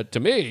here. But to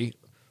me,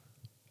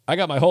 I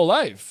got my whole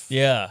life.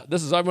 Yeah.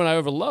 This is everyone I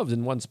ever loved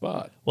in one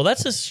spot. Well,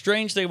 that's a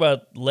strange thing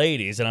about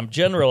ladies, and I'm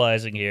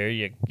generalizing here,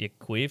 you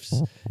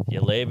queefs, you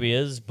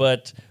labias,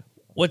 but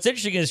what's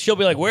interesting is she'll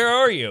be like, "Where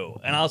are you?"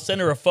 And I'll send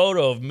her a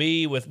photo of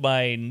me with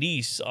my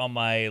niece on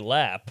my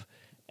lap,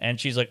 and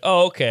she's like,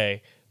 "Oh,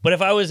 okay." But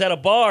if I was at a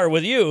bar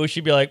with you,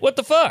 she'd be like, "What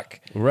the fuck?"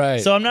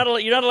 Right. So you're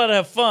not allowed to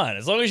have fun.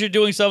 As long as you're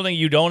doing something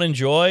you don't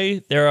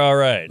enjoy, they're all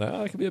right.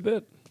 Well, it could be a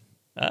bit.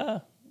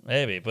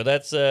 Maybe, but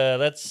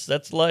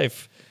that's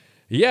life.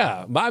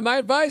 Yeah, my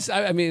advice.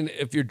 I mean,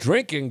 if you're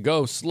drinking,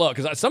 go slow.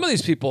 Because some of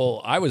these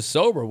people, I was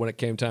sober when it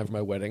came time for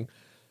my wedding,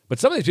 but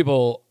some of these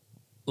people,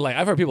 like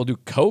I've heard people do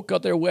coke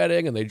at their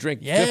wedding and they drink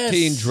Yes,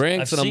 15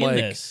 drinks, I've and I'm seen like,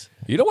 this.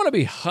 you don't want to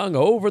be hung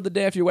over the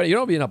day after your wedding. You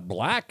don't want to be in a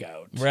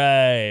blackout.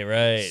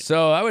 Right.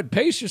 So I would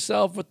pace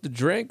yourself with the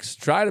drinks.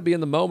 Try to be in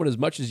the moment as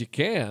much as you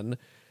can.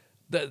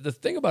 The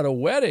thing about a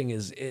wedding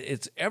is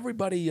it's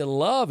everybody you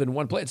love in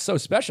one place. It's so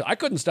special. I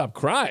couldn't stop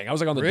crying. I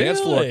was like on the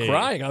dance floor Really?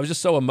 crying. I was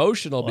just so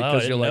emotional Wow, because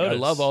I you're didn't like, I notice.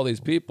 love all these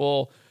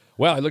people.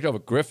 Well, I looked over,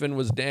 Griffin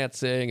was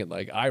dancing and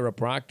like Ira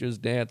Proctor's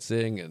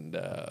dancing and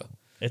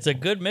It's a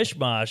good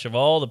mishmash of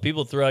all the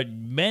people throughout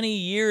many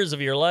years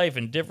of your life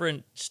and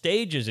different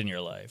stages in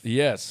your life,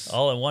 yes.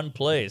 all in one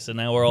place. And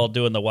now we're all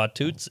doing the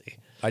Watusi.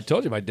 I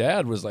told you, my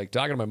dad was like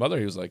talking to my mother.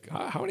 He was like,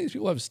 how many of these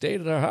people have stayed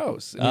at our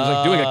house? And he was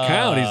like doing a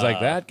count. He's like,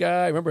 that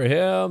guy, remember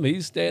him?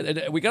 He stayed.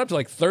 And we got up to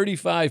like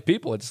 35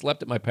 people had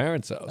slept at my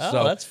parents' house. Oh,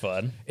 so that's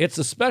fun. it's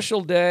a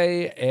special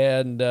day.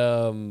 And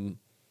I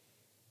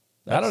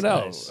That's don't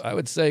know. nice. I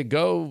would say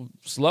go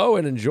slow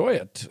and enjoy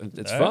it.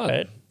 It's All fun.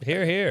 right.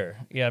 Here.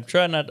 Yeah, I'm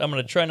going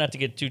to try not to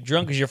get too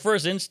drunk because your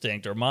first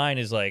instinct or mine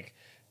is like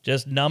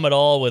just numb it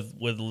all with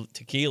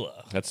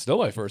tequila. That's still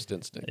my first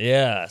instinct.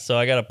 Yeah, so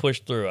I got to push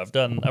through. I've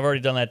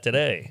already done that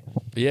today.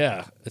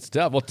 Yeah, it's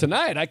tough. Well,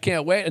 tonight, I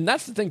can't wait. And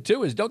that's the thing,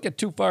 too, is don't get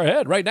too far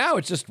ahead. Right now,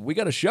 it's just we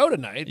got a show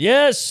tonight.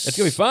 Yes. It's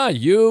going to be fun.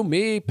 You,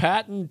 me,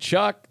 Patton,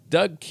 Chuck,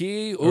 Doug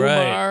Key, Umar.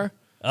 Right.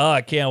 Oh,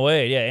 I can't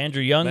wait. Yeah,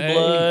 Andrew May.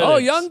 Youngblood. Oh,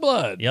 It's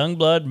Youngblood.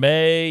 Youngblood,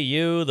 May,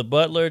 you, the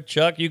butler,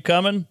 Chuck, you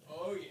coming?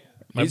 Oh, yeah.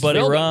 My He's buddy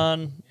filming.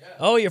 Ron.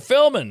 Oh, you're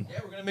filming. Yeah,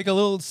 we're gonna make a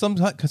little some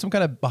kind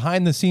of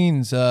behind the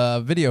scenes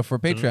video for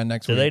Patreon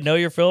next Do week. they know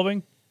you're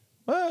filming?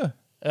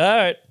 All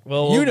right.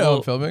 Well, You know we'll,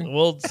 I'm filming.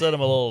 We'll send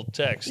him a little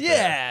text.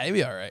 Yeah, he'll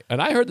be all right.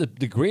 And I heard that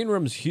the green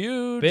room's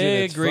huge. and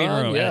Big it's green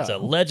fun. room. Yeah. And it's a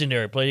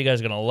legendary place. You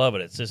guys are going to love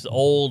it. It's this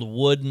old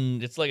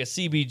wooden, it's like a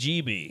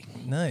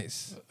CBGB,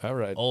 Nice. All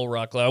right. old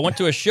rock club. I went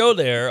to a show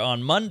there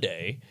on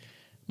Monday.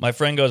 My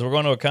friend goes, we're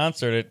going to a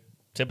concert at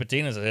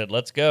Tipitina's. I said,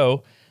 let's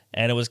go.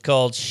 And it was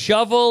called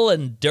Shovel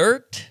and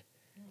Dirt.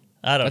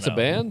 I don't know. That's a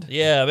band?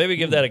 Yeah, maybe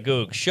give that a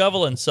goog.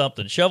 Shovel and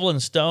something. Shovel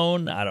and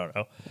Stone. I don't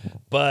know.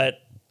 But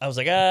I was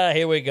like,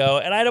 here we go.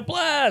 And I had a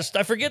blast.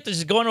 I forget this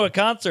is going to a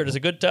concert is a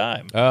good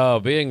time. Oh,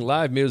 being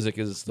live music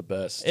is the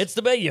best. It's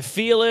the best. You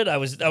feel it. I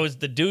was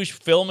the douche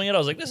filming it. I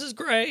was like, this is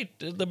great.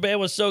 The band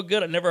was so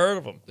good. I'd never heard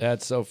of them.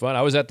 That's so fun.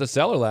 I was at the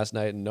Cellar last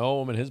night, and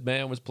Noam and his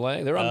band was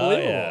playing. They're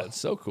unbelievable. yeah. It's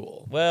so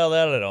cool. Well,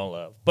 that I don't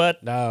love.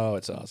 But No,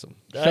 it's awesome.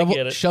 I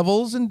get it.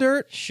 Shovels and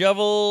dirt?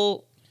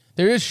 Shovel.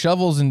 There is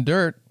shovels and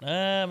dirt.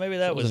 Maybe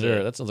that was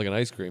There, it. that sounds like an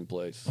ice cream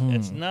place.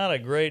 It's not a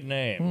great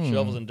name.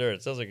 Shovels and Dirt.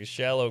 It sounds like a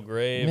shallow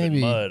grave and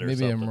Maybe mud or maybe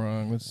something. I'm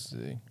wrong. Let's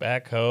see.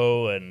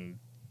 Backhoe and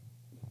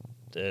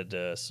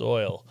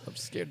soil. I'm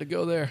scared to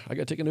go there. I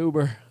got to take an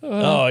Uber.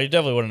 Oh, you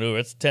definitely want to do it.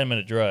 It's a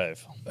 10-minute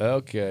drive.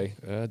 Okay.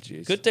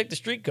 Jeez. Could take the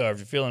streetcar if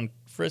you're feeling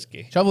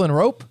frisky. Shovel and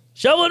rope?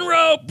 Shovel and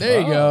rope.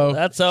 There you go.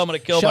 That's how I'm going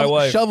to kill my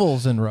wife.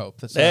 Shovels and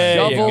rope. That's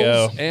There right. you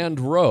Shovels go. and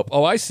rope.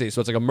 Oh, I see.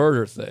 So it's like a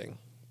murder thing.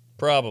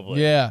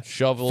 Probably. Yeah.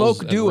 Shovels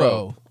Folk and duo.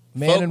 rope.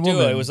 Man Folk and duo.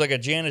 woman. It was like a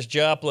Janis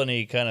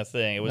Joplin-y kind of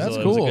thing. It was, That's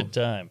it was a cool. good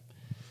time.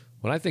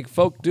 When I think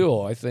folk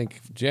duo, I think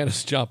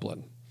Janis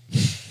Joplin.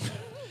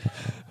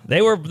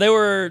 They were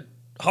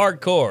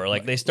hardcore.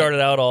 Like they started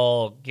out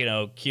all,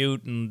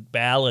 cute and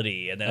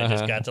ballady, and then it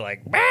just got to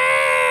like,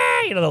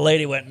 the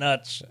lady went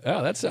nuts.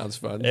 Oh, that sounds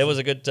fun. It was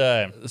a good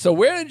time. So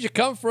where did you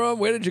come from?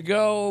 Where did you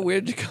go? Where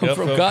did you come Go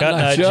from? from Cotton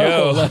Eye Cotton Eye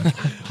Joe. Joe.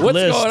 What's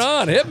List. going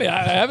on? Hit me.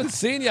 I haven't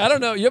seen you. I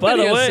don't know. You've By been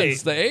the here way,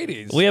 since the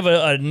 80s. We have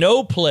a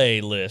no play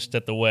list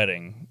at the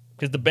wedding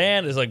because the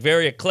band is like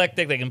very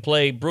eclectic. They can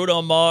play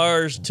Bruno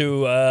Mars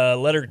to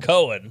Leonard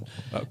Cohen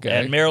Okay.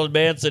 and Marilyn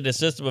Manson to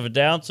System of a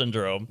Down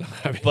Syndrome.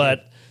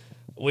 But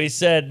we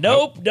said,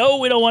 nope, no,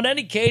 we don't want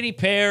any Katy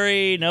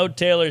Perry, no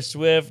Taylor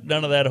Swift,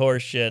 none of that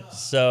horse shit.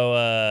 So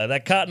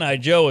that Cotton Eye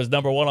Joe is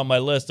number one on my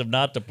list of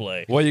not to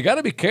play. Well, you got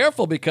to be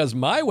careful because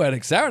my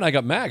wedding, Sarah and I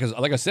got mad because,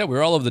 like I said, we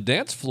were all over the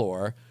dance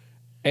floor.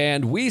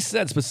 And we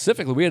said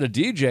specifically, we had a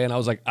DJ, and I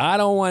was like, I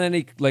don't want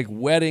any like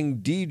wedding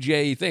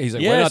DJ thing. He's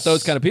like, we're not Yes.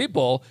 those kind of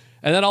people.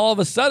 And then all of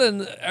a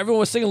sudden,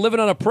 everyone was singing "Living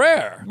on a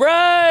Prayer,"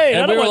 Right, and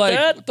I we don't were want like,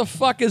 that. "What the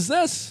fuck is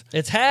this?"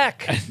 It's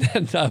hack.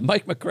 And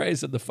Mike McRae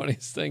said the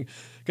funniest thing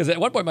because at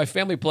one point my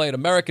family played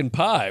 "American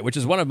Pie," which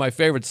is one of my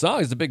favorite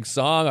songs. It's a big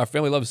song. Our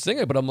family loves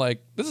singing it, but I'm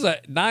like, this is a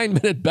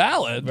 9-minute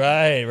ballad.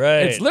 Right.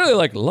 It's literally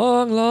like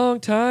long, long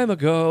time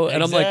ago,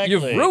 and I'm like,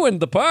 you've Exactly. ruined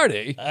the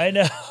party. I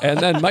know. And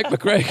then Mike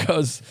McRae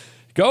goes,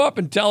 go up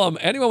and tell them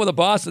anyone with a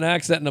Boston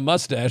accent and a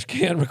mustache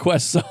can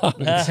request songs.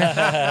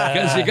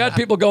 Because you got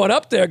people going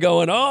up there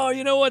going, oh,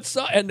 you know what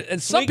song? And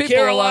some Sweet people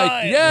are like,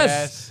 Caroline.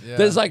 yes. Yeah.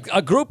 There's like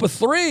a group of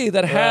 3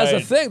 that has a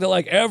Right. thing. They're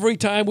like, every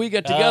time we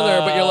get together,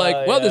 but you're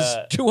like, well, yeah.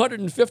 there's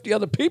 250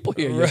 other people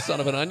here, you son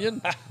of an onion.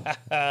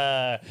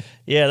 Yeah,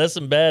 there's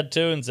some bad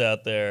tunes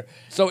out there.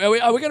 So are we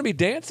going to be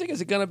dancing?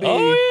 Is it going to be? Oh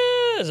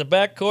yeah, there's a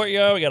back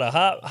courtyard. We got a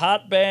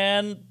hot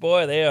band.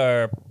 Boy, they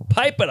are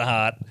piping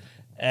hot,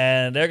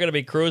 and they're gonna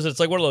be cruising. It's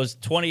like one of those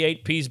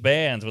 28-piece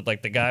bands with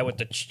like the guy with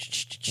the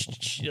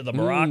the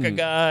maraca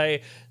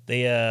guy,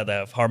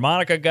 the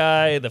harmonica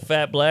guy, the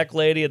fat black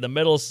lady in the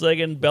middle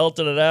singing,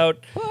 belting it out.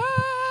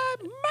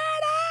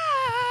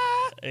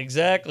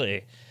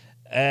 Exactly,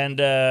 and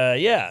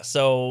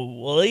so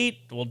we'll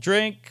eat, we'll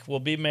drink, we'll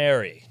be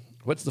merry.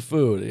 What's the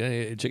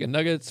food? Chicken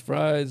nuggets,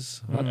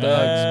 fries, hot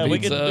dogs, we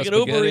pizza, can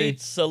Uber spaghetti?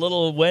 Eats a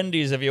little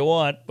Wendy's if you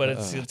want, but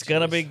it's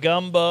gonna be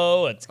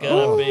gumbo, it's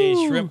gonna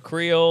be shrimp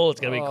Creole, it's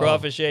gonna be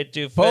crawfish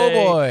etouffee, Po'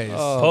 boys.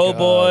 po'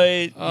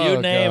 boy, Oh,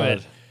 you name God.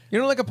 it. You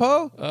don't like a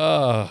po'?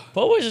 Oh,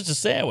 Po' boy's just a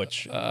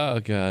sandwich. oh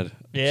God.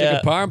 Yeah.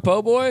 Chicken parm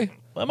po' boy?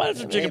 I might have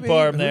some chicken Maybe.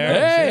 parm Who there.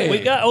 knows? Hey.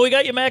 We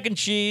got your mac and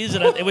cheese,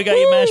 and we got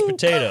your mashed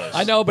potatoes.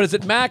 I know, but is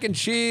it mac and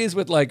cheese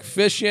with like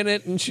fish in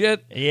it and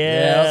shit?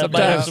 Yeah, might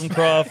have sometimes. some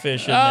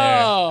crawfish in there.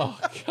 Oh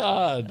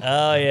God.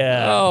 Oh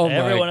yeah. Oh, my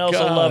Everyone else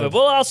will love it. God.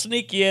 Well, I'll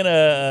sneak you in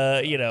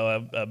a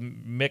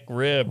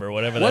McRib or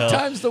whatever the What hell.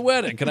 time's the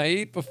wedding? Can I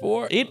eat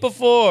before? Eat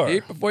before.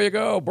 Eat before you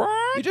go.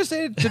 You just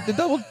ate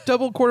the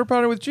double quarter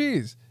pounder with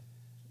cheese.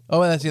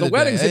 Oh, that's the The other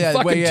wedding's day. in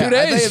fucking 2 I thought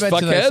days, you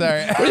mentioned fuckhead.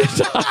 that, What are you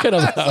talking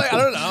about? sorry. I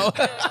don't know.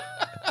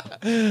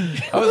 I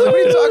was like, what are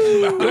you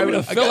talking about? You're gonna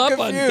I fill got up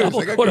on confused. double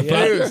I got quarter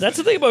confused. pounder. That's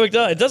the thing about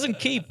McDonald's. It doesn't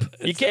keep.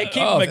 You can't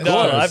keep Oh, of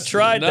McDonald's. course. I've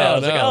tried No, that. I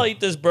was like, no. I'll eat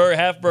this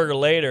half burger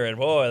later, and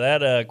boy,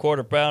 that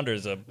quarter pounder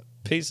is a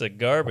piece of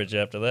garbage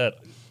after that.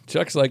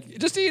 Chuck's like,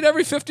 just eat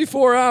every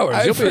 54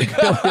 hours. You'll be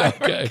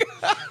okay.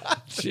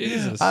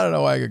 Jesus. I don't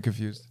know why I got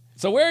confused.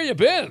 So where you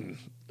been?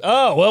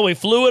 Oh well, we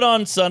flew it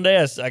on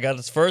Sunday. I got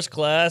us first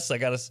class.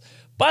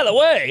 By the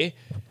way,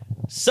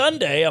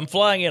 Sunday, I'm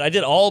flying in. I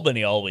did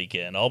Albany all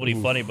weekend.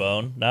 Albany Funny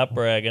Bone, not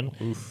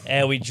bragging.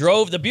 And we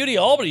drove. The beauty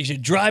of Albany is you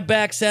drive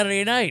back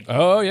Saturday night.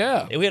 Oh,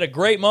 yeah. We had a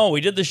great moment.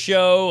 We did the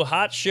show,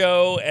 hot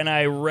show, and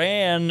I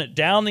ran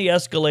down the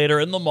escalator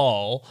in the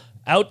mall,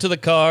 out to the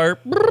car,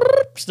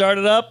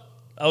 started up.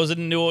 I was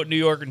in New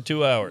York in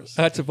 2 hours.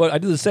 I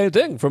did the same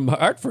thing from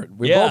Hartford.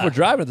 We both were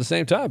driving at the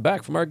same time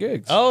back from our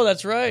gigs. Oh,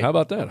 that's right. How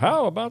about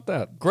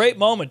that? Great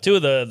moment too.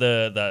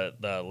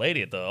 The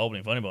lady at the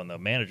Albany Funny Bone, the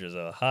manager's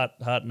a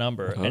hot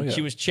number, and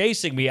she was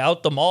chasing me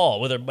out the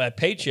mall with my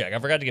paycheck. I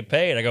forgot to get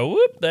paid. I go,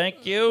 whoop,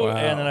 thank you, Wow.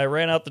 and then I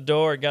ran out the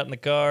door, got in the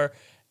car,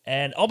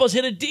 and almost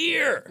hit a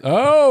deer.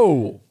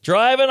 Oh.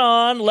 Driving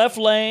on left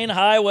lane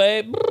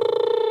highway,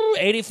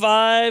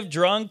 85,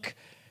 drunk.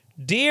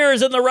 Deer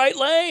is in the right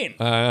lane.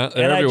 They're And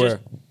everywhere.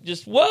 I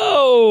just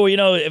whoa,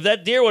 if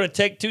that deer would have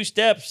taken 2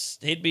 steps,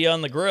 he'd be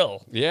on the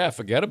grill. Yeah,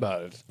 forget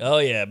about it. Oh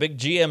yeah, big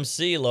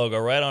GMC logo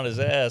right on his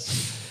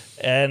ass.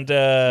 And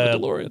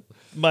DeLorean.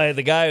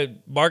 the guy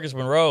Marcus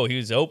Monroe, he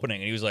was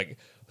opening and he was like,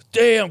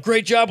 "Damn,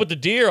 great job with the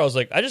deer." I was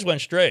like, I just went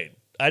straight.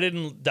 I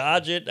didn't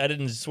dodge it. I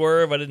didn't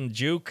swerve. I didn't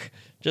juke.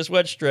 Just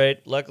went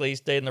straight. Luckily, he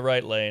stayed in the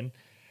right lane.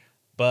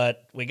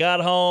 But we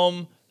got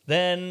home,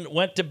 then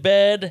went to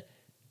bed.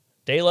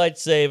 Daylight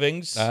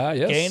savings,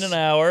 Yes. gain an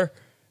hour,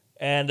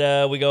 and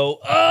we go,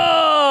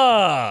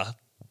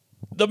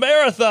 the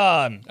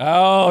marathon.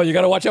 Oh, you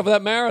got to watch out for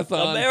that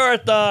marathon. The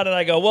marathon. And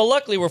I go, well,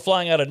 luckily we're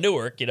flying out of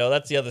Newark.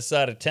 That's the other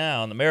side of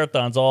town. The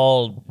marathon's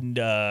all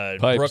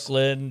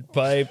Brooklyn,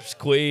 Pipes,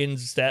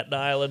 Queens, Staten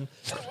Island.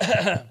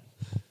 Boop,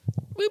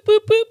 boop,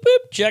 boop,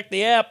 boop. Check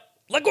the app.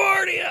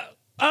 LaGuardia.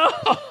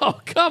 Oh,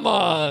 come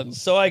on.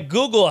 So I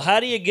Google, how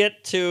do you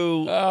get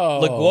to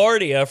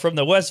LaGuardia from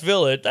the West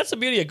Village? That's the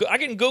beauty of I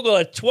can Google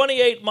a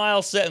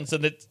 28-mile sentence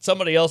and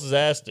somebody else has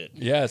asked it.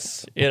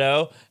 Yes. And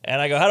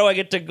I go, how do I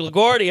get to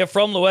LaGuardia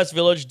from the West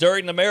Village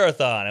during the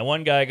marathon? And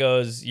one guy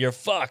goes, you're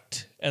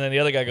fucked. And then the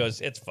other guy goes,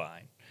 it's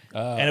fine.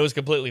 And it was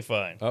completely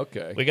fine.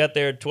 Okay. We got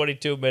there in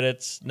 22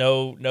 minutes,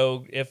 no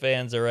ifs,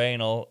 ands, or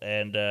anal,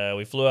 and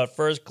we flew out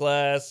first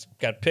class,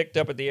 got picked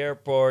up at the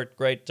airport,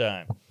 great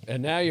time.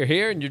 And now you're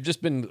here and you've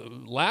just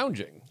been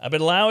lounging. I've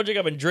been lounging,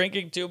 I've been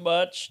drinking too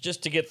much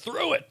just to get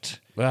through it.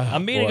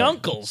 I'm meeting boy.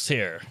 uncles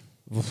here.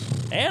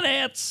 And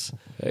aunts.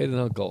 Hey, an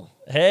uncle.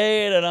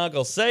 Hey, and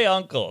uncle. Say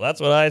uncle. That's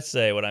what I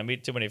say when I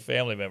meet too many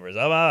family members.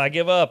 I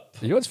give up.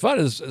 You know what's fun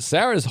is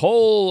Sarah's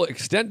whole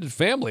extended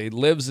family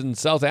lives in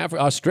South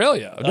Africa,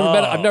 Australia.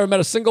 I've never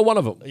met a single one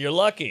of them. You're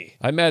lucky.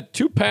 I met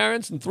 2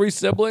 parents and 3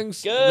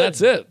 siblings. Good. And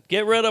that's it.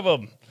 Get rid of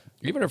them.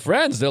 Even her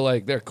friends,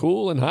 they're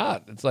cool and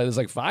hot. There's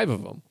like 5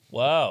 of them.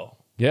 Wow.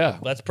 Yeah.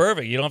 That's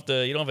perfect. You don't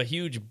have a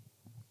huge,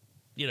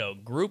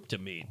 group to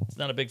meet. It's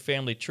not a big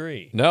family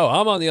tree. No,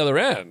 I'm on the other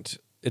end.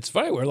 It's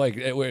funny.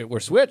 We're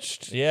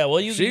switched. Yeah, well,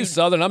 She's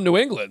Southern. I'm New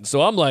England.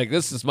 So I'm like,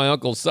 this is my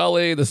Uncle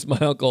Sully. This is my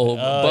Uncle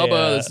Bubba.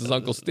 yeah. This is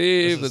Uncle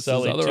Steve. This is This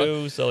Sully other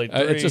 2, Sully 3.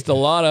 It's just a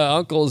lot of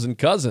uncles and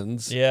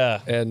cousins. Yeah.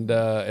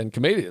 And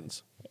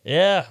comedians.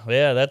 Yeah,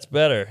 that's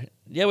better.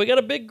 Yeah, we got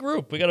a big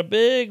group. We got a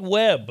big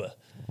web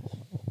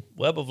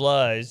of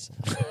lies.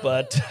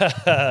 But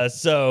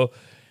so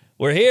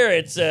we're here.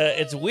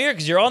 It's weird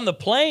because you're on the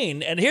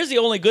plane, and here's the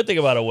only good thing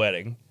about a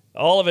wedding.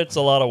 All of it's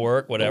a lot of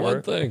work, whatever.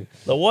 One thing.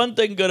 The one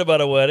thing good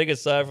about a wedding,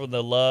 aside from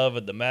the love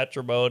and the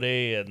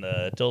matrimony and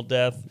the till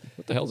death,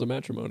 What the hell's a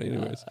matrimony,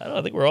 anyways?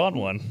 I think we're on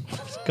one.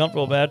 It's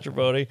comfortable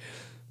matrimony.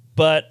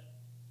 But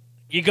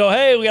you go,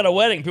 hey, we got a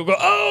wedding. People go,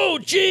 oh,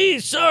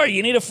 geez, sorry,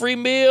 you need a free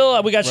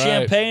meal? We got Right.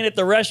 champagne at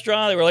the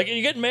restaurant. They were like,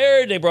 you're getting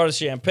married. They brought us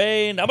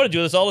champagne. I'm going to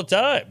do this all the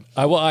time.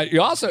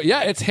 You also,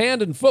 it's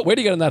hand and foot. Where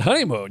do you get on that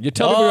honeymoon? You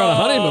tell people you're on a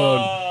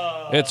honeymoon.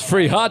 It's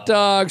free hot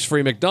dogs,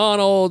 free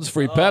McDonald's,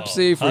 free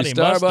Pepsi, free honey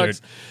Starbucks. mustard.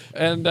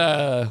 And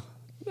I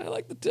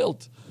like the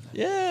tilt.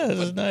 Yeah, this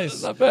is nice.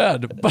 It's not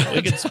bad.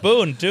 We can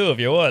spoon, too,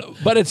 if you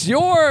want. But it's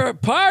your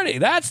party.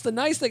 That's the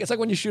nice thing. It's like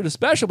when you shoot a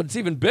special, but it's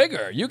even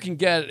bigger. You can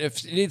get,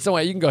 if you need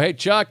someone, you can go, hey,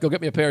 Chuck, go get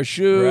me a pair of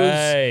shoes.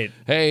 Right.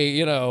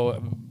 Hey, Ari,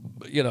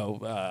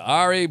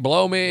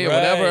 blow me, or Right.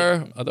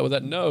 whatever. Although with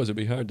that nose, it'd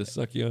be hard to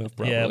suck you off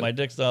properly. Yeah, my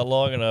dick's not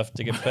long enough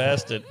to get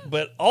past it.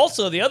 But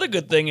also, the other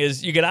good thing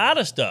is you get out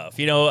of stuff.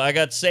 I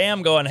got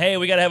Sam going, hey,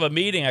 we got to have a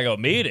meeting. I go,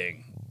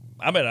 meeting?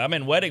 I'm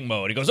in wedding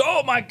mode. He goes,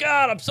 oh, my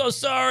God, I'm so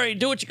sorry.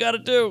 Do what you got to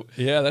do.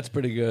 Yeah, that's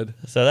pretty good.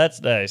 So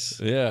that's nice.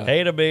 Yeah.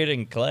 Hate a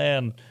meeting,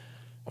 clan.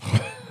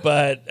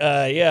 But,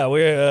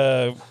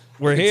 we're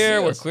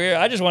here. We're queer.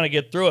 I just want to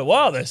get through it.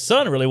 Wow, the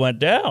sun really went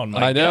down.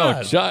 My I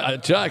know.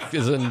 God. Chuck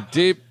is in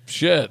deep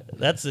shit.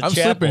 That's the I'm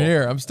chapel. sleeping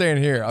here. I'm staying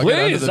here. I'll get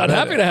under Please, the I'm bed.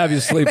 happy to have you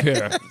sleep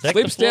here. the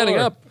Sleep standing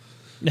floor. up.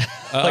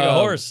 Like a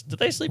horse. Did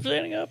they sleep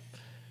standing up?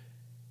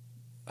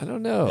 I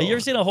don't know. Have you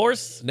ever seen a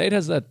horse? Nate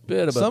has that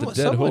bit about the dead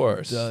someone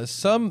horse. does.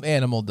 Some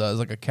animal does,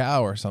 like a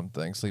cow or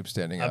something, sleep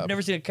standing up. I've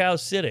never seen a cow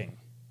sitting.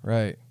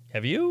 Right.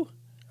 Have you?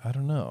 I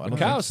don't know. I The don't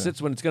cow think so.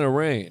 sits when it's going to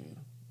rain.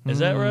 Is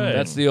that right?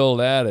 That's the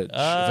old adage. If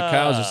the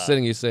cows are Ah.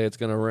 sitting, you say it's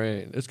going to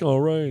rain. It's going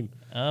to rain.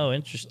 Oh,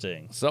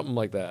 interesting. Something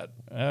like that.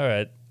 All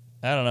right.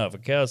 I don't know. If a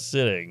cow's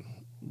sitting,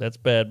 that's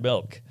bad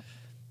milk.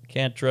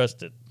 Can't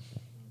trust it.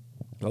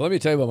 Well, let me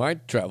tell you about my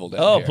travel down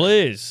Oh, here.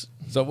 please.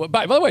 So,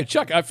 by the way,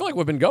 Chuck, I feel like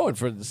we've been going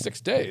for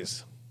 6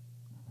 days.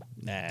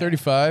 Nah.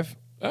 35.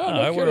 Oh, Oh,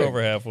 no we're kidding.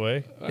 over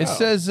halfway. It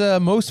says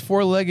most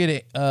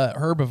four-legged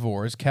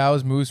herbivores,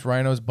 cows, moose,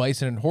 rhinos,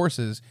 bison, and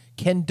horses,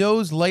 can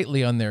doze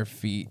lightly on their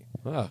feet,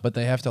 Ah. but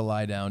they have to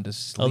lie down to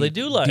sleep. they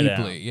do lie deeply.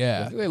 down. I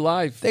Yeah, think they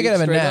lie. they can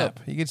have a straight nap. up.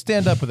 You can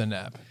stand up with a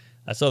nap.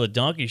 I saw the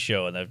donkey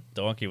show, and the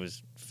donkey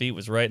feet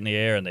was right in the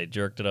air, and they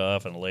jerked it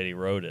off, and the lady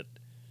rode it.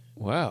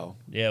 Wow.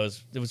 Yeah,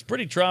 it was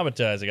pretty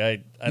traumatizing.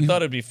 I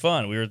thought it'd be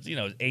fun. We were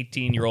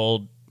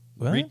 18-year-old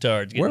What?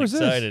 retards getting Where was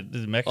this? excited.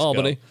 This is Mexico.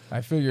 Albany.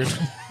 I figured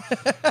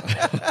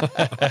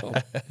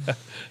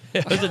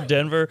It was in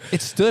Denver.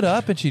 it stood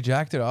up and she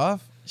jacked it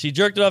off. She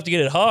jerked it off to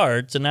get it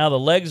hard, so now the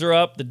legs are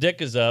up, the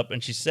dick is up,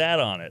 and she sat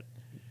on it.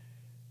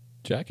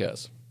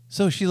 Jackass.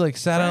 So she like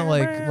sat on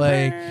like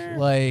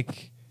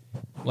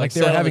Like they were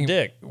sat on the having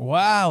dick.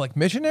 Wow, like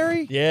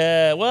missionary?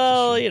 Yeah,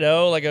 well,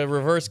 like a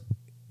reverse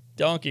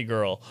donkey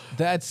girl.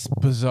 That's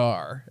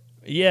bizarre.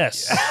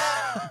 Yes,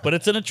 but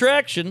it's an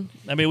attraction.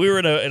 I mean, we were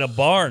in a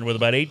barn with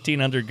about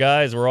 1,800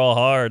 guys. We're all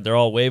hard. They're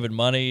all waving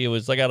money. It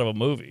was like out of a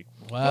movie.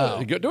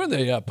 Wow. Doing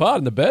the pod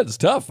in the bed is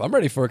tough. I'm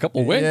ready for a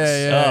couple winks.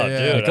 Yeah, Oh,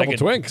 yeah. dude, A couple I could,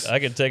 twinks. I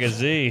could take a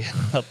Z.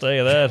 I'll tell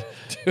you that.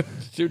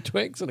 Two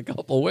twinks and a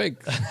couple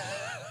winks.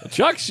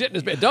 Chuck's shitting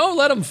his bed. Don't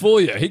let him fool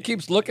you. He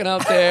keeps looking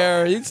out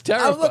there. He's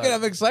terrified.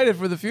 I'm excited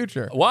for the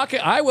future. Walking,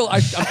 I'm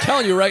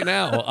telling you right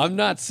now, I'm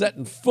not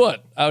setting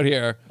foot out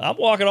here. I'm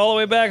walking all the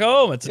way back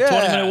home. It's a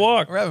 20-minute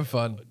walk. We're having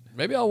fun.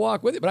 Maybe I'll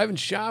walk with you, but I haven't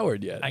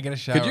showered yet. I gotta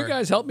Could you shower.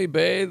 guys help me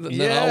bathe and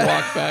then I'll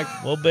Yeah. walk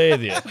back? We'll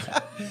bathe you.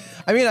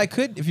 I mean, I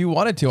could, if you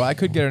wanted to, I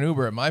could get an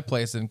Uber at my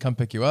place and come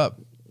pick you up.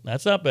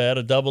 That's not bad.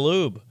 A double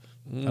lube.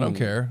 I don't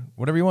care.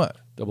 Whatever you want.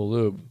 Double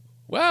lube.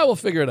 Well, we'll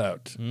figure it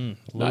out. Lube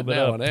Not it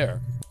now up. on air.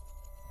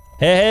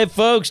 Hey,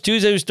 folks.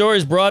 Tuesday Story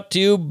is brought to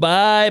you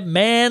by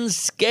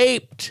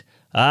Manscaped.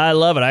 I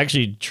love it. I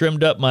actually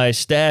trimmed up my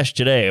stash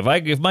today.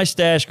 If my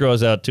stash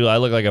grows out too, I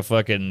look like a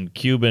fucking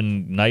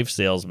Cuban knife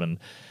salesman.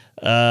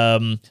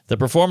 The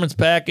performance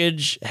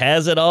package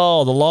has it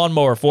all. The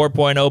Lawnmower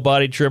 4.0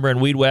 body trimmer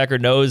and Weed Whacker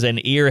nose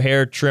and ear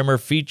hair trimmer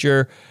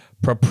feature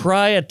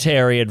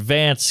proprietary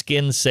advanced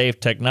skin-safe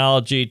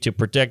technology to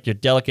protect your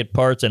delicate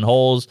parts and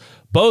holes.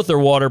 Both are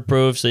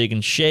waterproof, so you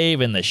can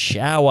shave in the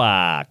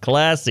shower.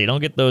 Classy.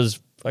 Don't get those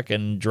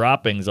fucking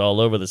droppings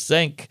all over the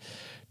sink.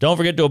 Don't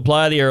forget to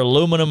apply the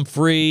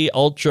aluminum-free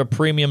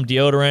ultra-premium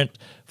deodorant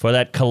for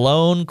that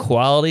cologne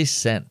quality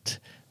scent.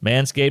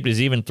 Manscaped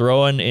is even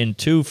throwing in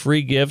 2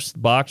 free gifts,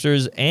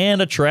 boxers,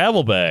 and a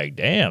travel bag.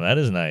 Damn, that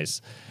is nice.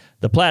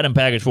 The Platinum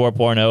Package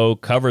 4.0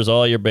 covers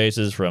all your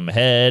bases from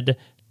head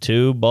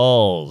to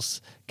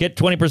balls. Get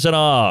 20%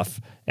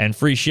 off and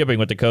free shipping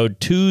with the code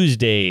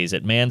Tuesdays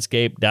at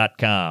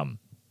manscaped.com.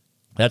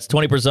 That's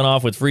 20%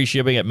 off with free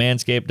shipping at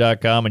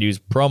manscaped.com and use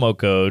promo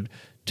code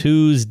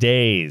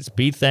Tuesdays.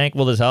 Be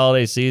thankful this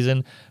holiday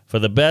season for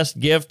the best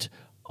gift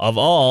of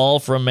all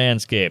from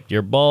Manscaped.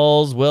 Your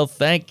balls will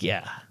thank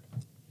ya.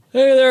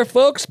 Hey there,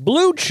 folks.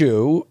 Blue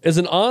Chew is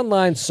an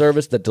online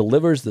service that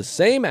delivers the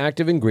same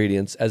active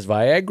ingredients as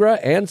Viagra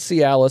and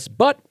Cialis,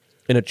 but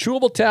in a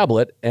chewable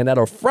tablet and at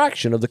a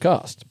fraction of the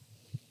cost.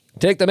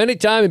 Take them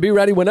anytime and be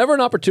ready whenever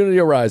an opportunity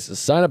arises.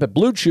 Sign up at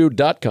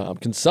BlueChew.com.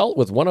 Consult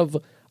with one of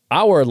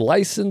our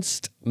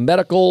licensed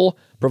medical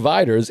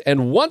providers,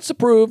 and once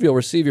approved, you'll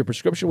receive your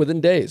prescription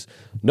within days.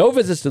 No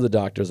visits to the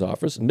doctor's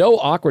office, no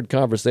awkward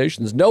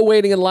conversations, no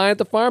waiting in line at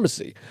the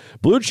pharmacy.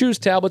 Blue Chew's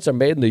tablets are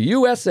made in the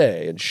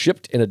USA and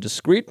shipped in a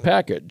discreet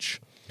package.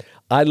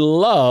 I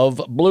love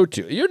Blue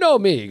Chew. You know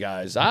me,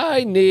 guys.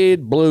 I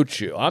need Blue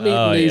Chew. I'm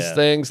eating these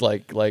things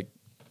like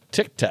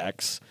Tic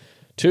Tacs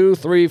 2,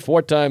 3,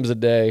 4 times a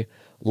day.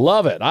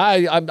 Love it.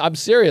 I'm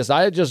serious.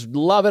 I just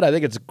love it. I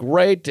think it's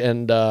great,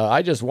 and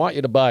I just want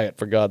you to buy it,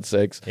 for God's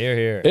sakes. Hear,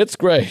 hear. It's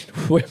great.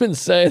 Women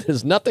say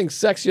there's nothing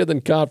sexier than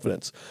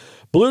confidence.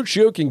 Blue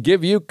Chew can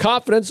give you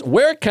confidence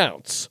where it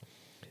counts.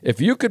 If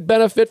you could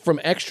benefit from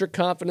extra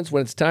confidence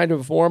when it's time to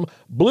perform,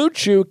 Blue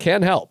Chew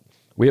can help.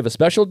 We have a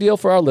special deal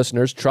for our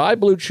listeners. Try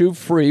Blue Chew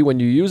free when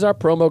you use our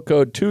promo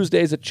code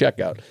Tuesdays at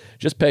checkout.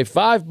 Just pay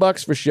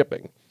 $5 for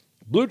shipping.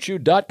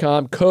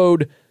 BlueChew.com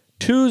code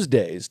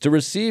Tuesdays to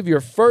receive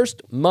your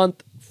first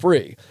month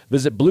free.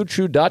 Visit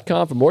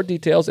BlueChew.com for more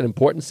details and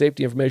important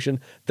safety information.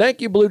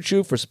 Thank you, Blue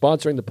Chew, for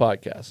sponsoring the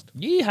podcast.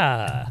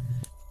 Yeehaw.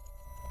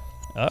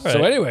 All right.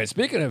 So anyway,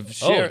 speaking of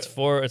share, it's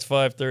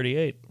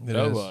 5:38. It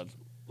is.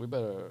 we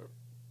better.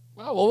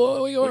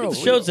 Well, we The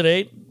show's at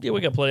 8. Yeah, we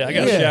got plenty. I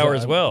got a Yeah. shower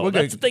as well. We're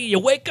That's good. the thing. You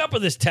wake up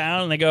in this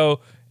town and they go,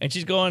 and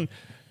she's going,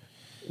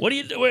 "What do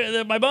you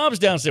do?" My mom's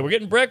downstairs. We're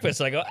getting breakfast.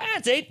 And I go,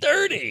 it's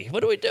 8:30.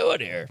 What are we doing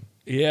here?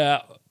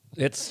 Yeah,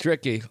 it's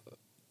tricky.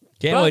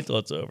 Can't But- wait till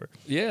it's over.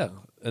 Yeah,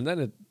 and then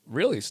it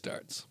really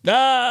starts.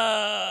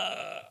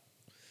 Well,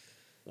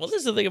 this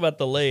is the thing about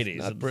the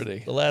ladies. Not pretty.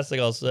 The last thing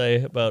I'll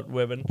say about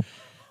women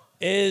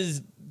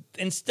is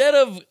instead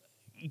of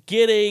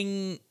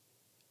getting,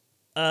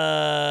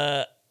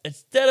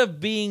 instead of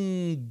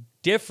being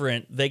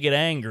different, they get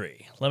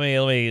angry. Let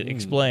me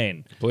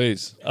explain.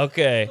 Please.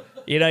 Okay,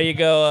 you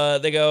go.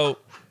 They go.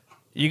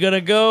 you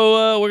gonna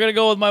go? We're gonna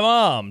go with my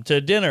mom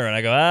to dinner. And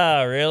I go,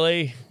 ah,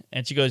 really?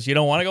 And she goes, you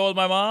don't want to go with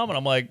my mom? And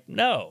I'm like,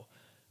 no.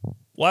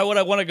 Why would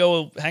I want to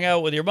go hang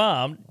out with your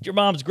mom? Your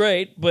mom's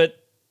great, but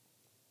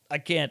I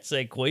can't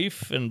say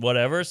queef and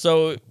whatever.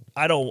 So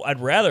I'd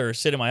rather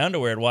sit in my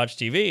underwear and watch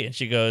TV. And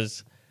she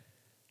goes,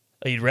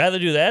 oh, you'd rather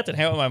do that than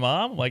hang out with my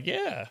mom? I'm like,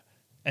 yeah.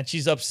 And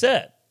she's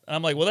upset. And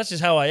I'm like, well, that's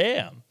just how I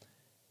am.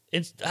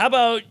 How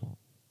about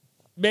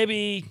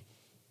maybe,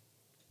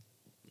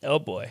 oh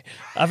boy,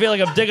 I feel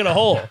like I'm digging a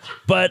hole.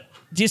 But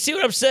do you see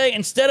what I'm saying?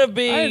 Instead of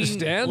being I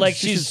understand. like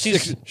she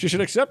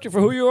should accept you for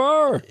who you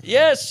are.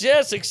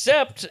 yes,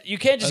 except you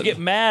can't just get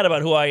mad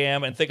about who I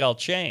am and think I'll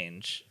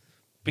change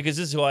because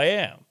this is who I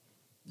am.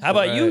 How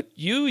about Right.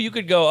 you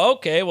could go,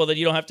 okay, well then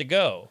you don't have to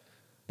go.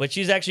 But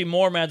she's actually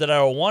more mad that I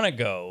don't want to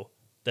go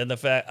than the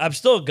fact I'm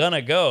still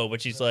gonna go,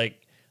 but she's like,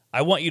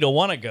 I want you to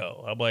want to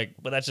go. I'm like,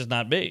 but that's just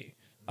not me.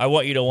 I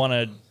want you to want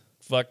to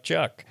fuck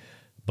Chuck.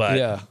 But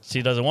Yeah.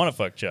 she doesn't want to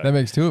fuck Chuck. That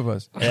makes two of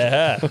us.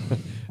 Yeah.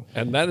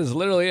 And that is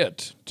literally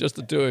it. Just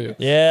the two of you.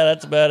 Yeah,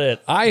 that's about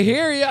it. I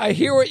hear you. I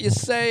hear what you're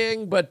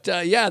saying, but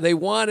yeah, they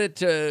want it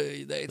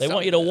to. They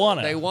want you to want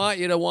it. They want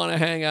you to want to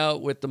hang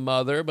out with the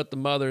mother, but the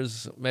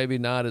mother's maybe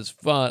not as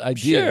fun.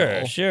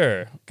 Ideal,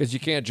 Sure. because you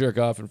can't jerk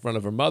off in front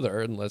of her mother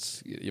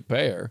unless you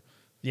pay her.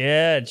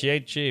 Yeah, she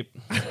ain't cheap.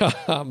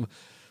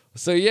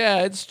 So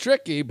yeah, it's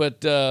tricky,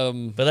 but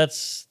But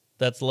that's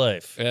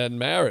life. and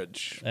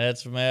marriage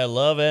That's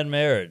love and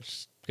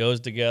marriage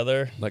goes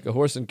together. like a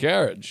horse and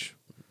carriage.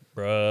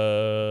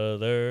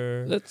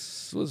 Brother,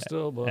 That's was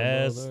still my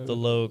ask mother. the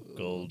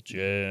local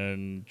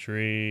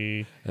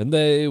gentry. And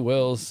they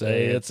will say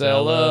Say it's it's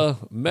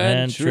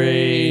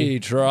elementary. elementary.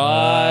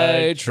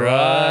 Try.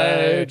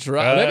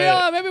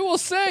 Maybe we'll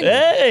sing.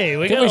 Hey,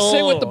 we Can got we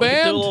sing with the we can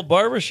band? do a little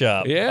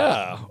barbershop.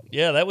 Yeah.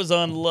 Yeah, that was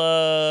on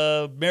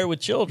Married with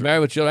Children. Married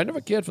with Children. I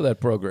never cared for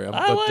that program,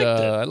 I but liked it.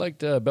 I liked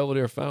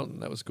Belvedere Fountain.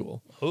 That was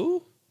cool.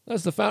 Who? That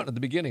was the fountain at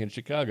the beginning in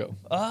Chicago.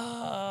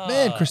 Ah,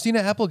 Man, Christina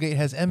Applegate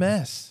has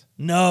MS.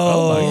 no.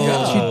 Oh, my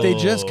God. They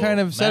just kind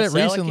of said Matt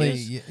it recently.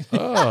 Salek is?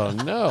 Oh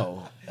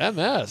no,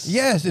 MS.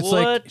 Yes, it's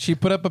What? like she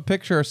put up a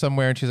picture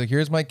somewhere and she's like,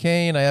 "Here's my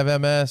cane. I have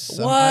MS.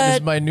 What? This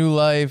is my new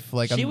life.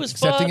 Like She I'm was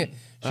accepting fun. it."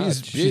 Oh,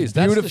 She's geez,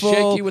 that's the beautiful.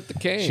 shaky with the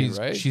cane,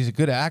 right? She's a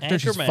good actor.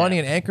 She's Anchorman. funny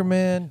in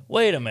Anchorman.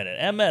 Wait a minute.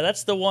 MS.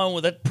 That's the one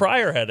with that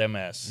Pryor had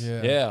MS.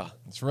 Yeah.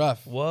 It's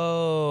rough.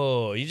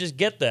 Whoa, you just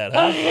get that,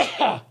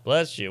 huh?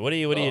 Bless you. What do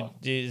you?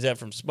 Is that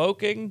from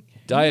smoking?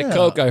 Diet Yeah.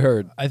 Coke, I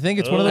heard. I think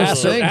it's one of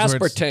those things. where it's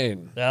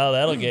Aspartame. Oh,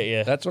 that'll get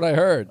you. That's what I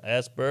heard.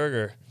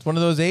 Asperger. one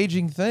of those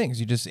aging things.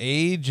 You just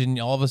age and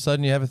all of a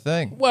sudden you have a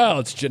thing. Well,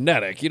 it's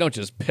genetic. You don't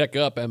just pick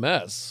up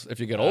MS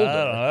if you get older.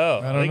 I don't know.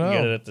 I don't We can know.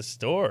 get it at the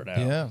store now.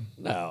 Yeah.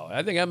 No,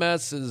 I think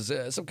MS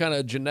is some kind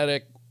of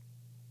genetic,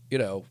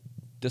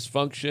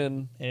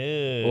 dysfunction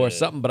Ew. or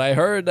something. But I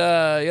heard,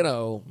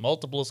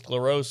 Multiple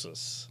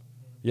sclerosis.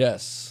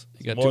 yes,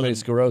 you got More too many than-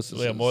 sclerosis.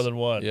 yeah, more than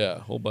one. Yeah, a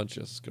whole bunch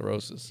of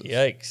sclerosis.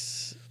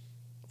 Yikes.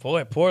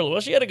 Boy, poor.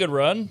 Well, she had a good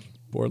run.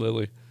 Poor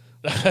Lily.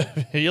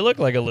 You look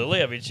like a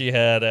Lily. I mean, she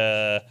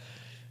had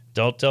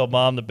Don't Tell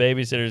Mom the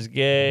Babysitter's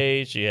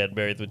Gay. She had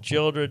Married with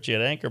Children. She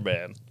had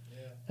Anchorman.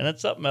 And then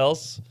something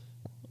else.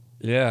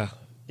 Yeah.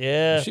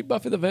 Yeah. Is she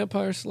Buffy the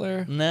Vampire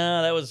Slayer?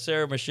 No, that was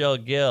Sarah Michelle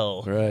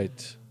Gellar.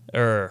 Right.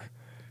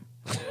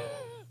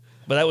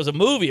 But that was a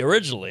movie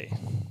originally.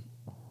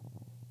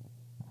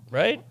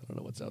 Right? I don't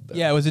know what's out there.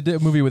 Yeah, it was a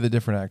movie with a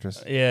different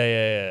actress.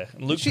 Yeah.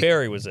 Luke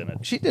Perry was in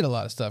it. She did a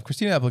lot of stuff.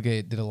 Christina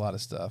Applegate did a lot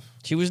of stuff.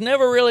 She was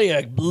never really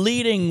a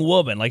leading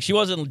woman. Like she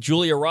wasn't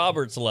Julia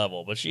Roberts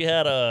level, but she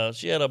had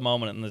a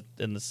moment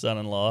in the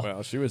Son-in-Law.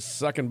 Well, she was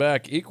sucking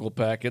back equal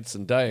packets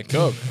and Diet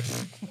Coke.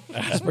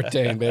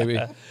 Aspartame, baby.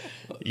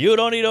 You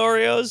don't eat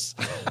Oreos?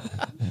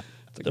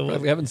 It's like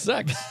probably having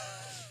sex.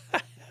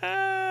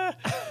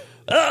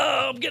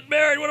 Oh, I'm getting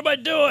married. What am I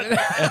doing?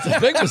 It's a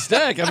big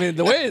mistake. I mean,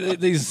 the way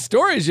these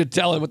stories you're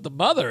telling with the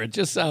mother, it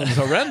just sounds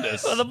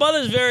horrendous. Well, the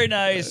mother's very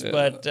nice,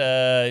 but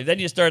then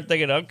you start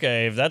thinking,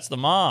 okay, if that's the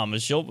mom,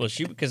 is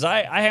she? Because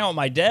I hang out with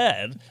my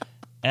dad,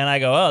 and I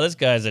go, oh, this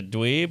guy's a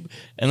dweeb,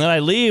 and then I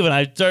leave and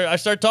I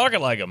start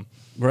talking like him.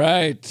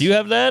 Right. Do you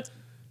have that?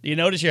 You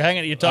notice you're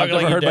I've talking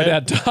never like heard your my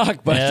dad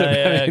talk, but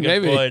Yeah, good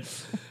maybe.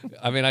 point.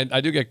 I mean, I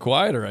do get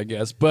quieter, I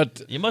guess.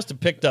 But You must have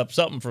picked up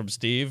something from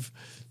Steve.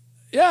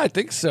 yeah, I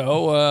think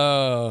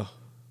so.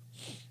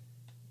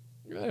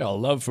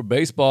 Love for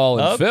baseball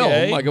and Okay.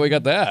 film. Like we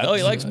got that. Oh,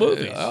 he likes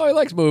movies. Oh, he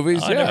likes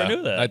movies. Oh, I yeah, never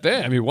knew that. I think.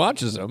 I mean, he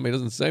watches them. He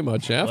doesn't say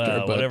much after. Well,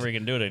 but whatever he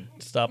can do to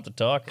stop the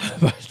talk.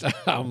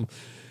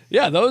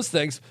 yeah, those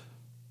things.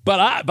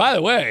 But by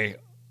the way,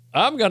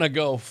 I'm gonna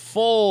go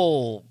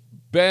full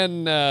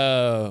Ben.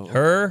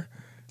 Her?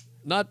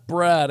 Not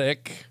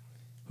Braddock.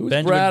 Who's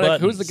Benjamin Braddock?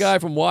 Buttons. Who's the guy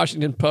from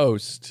Washington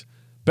Post?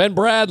 Ben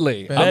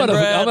Bradley. Ben I'm gonna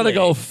Bradley.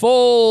 go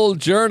full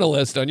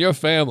journalist on your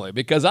family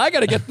because I got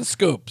to get the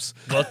scoops.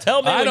 Well,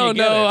 tell me I when don't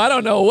you get know. it. I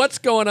don't know what's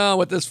going on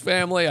with this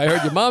family. I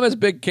heard your mom has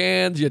big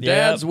cans. Your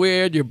dad's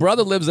weird. Your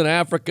brother lives in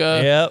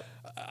Africa. Yep.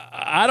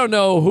 I don't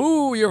know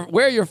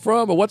where you're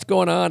from or what's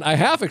going on. I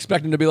half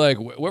expect him to be like,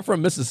 we're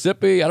from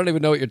Mississippi. I don't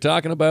even know what you're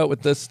talking about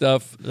with this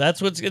stuff. It's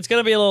going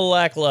to be a little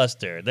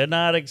lackluster. They're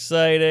not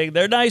exciting.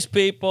 They're nice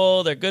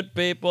people. They're good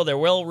people. They're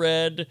well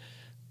read.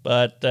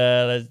 But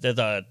there's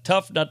a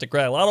tough nut to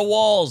crack. A lot of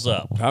walls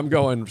up. I'm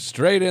going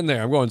straight in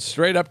there. I'm going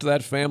straight up to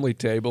that family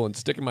table and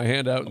sticking my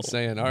hand out and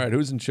saying, all right,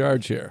 who's in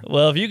charge here?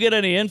 Well, if you get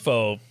any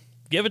info,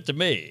 give it to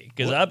me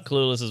because I'm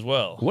clueless as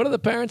well. What are the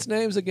parents'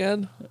 names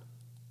again?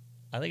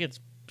 I think it's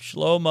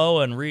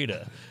Shlomo and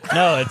Rita.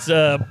 No,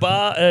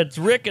 it's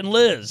Rick and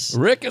Liz.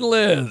 Rick and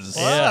Liz.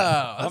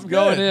 Wow, I'm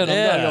going in.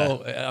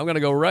 I'm going to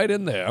go right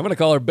in there. I'm going to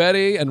call her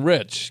Betty and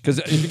Rich because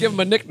if you give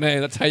them a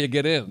nickname, that's how you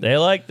get in. They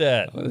like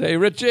that. Hey,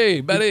 Richie,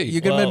 Betty.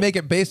 You're gonna make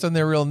it based on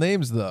their real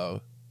names,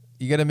 though.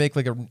 You got to make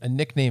like a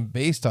nickname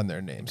based on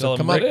their name. So Call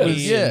come them up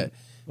Ricky with and-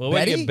 Well,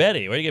 where do you Betty? get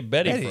Betty? Where do you get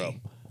Betty Betty.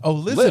 from? Oh,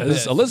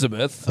 Liz,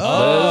 Elizabeth.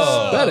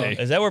 Oh. Liz,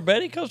 Betty. Is that where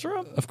Betty comes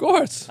from? Of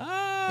course.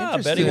 Ah,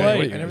 Interesting. Betty Wait,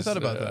 White. I never thought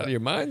about Out that. of your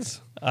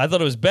minds? I thought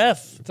it was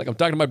Beth. It's like I'm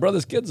talking to my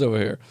brother's kids over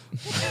here.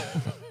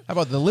 How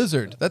about the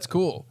lizard? That's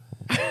cool.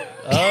 Oh,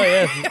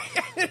 yeah.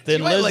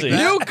 Then might like Lizzie.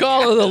 that. You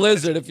call her the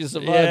lizard if you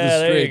survive Yeah,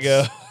 the there you streets.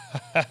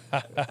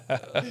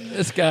 go.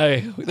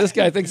 This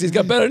guy thinks he's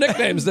got better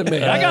nicknames than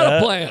me. I got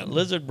a plan.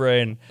 Lizard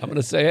brain. I'm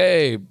gonna say,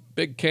 hey,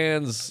 Big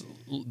Cans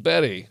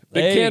Betty.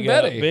 Big There Can you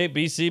go. Betty.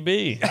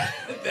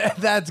 BCB.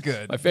 That's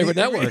good. My favorite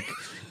network.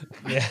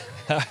 Yeah,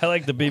 I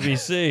like the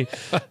BBC.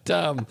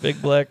 But,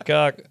 Big black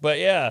cock. But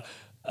yeah.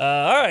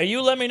 All right,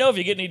 you let me know if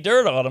you get any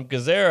dirt on them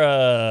because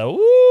they're,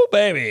 woo,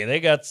 baby,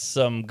 they got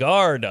some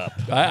guard up.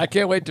 I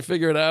can't wait to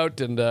figure it out,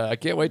 and I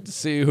can't wait to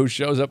see who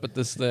shows up at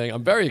this thing.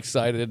 I'm very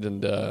excited,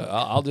 and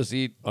I'll just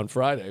eat on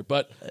Friday.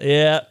 But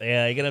Yeah,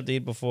 you're gonna have to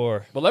eat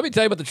before. let me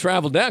tell you about the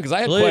travel down because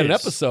I had quite an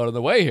Please. episode on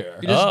the way here.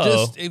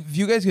 Uh-oh. If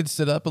you guys could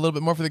sit up a little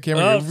bit more for the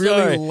camera, Oh, you're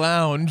really sorry.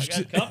 lounged.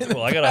 I got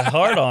comfortable. I got a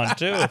heart on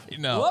too.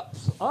 No.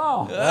 Whoops!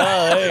 Oh,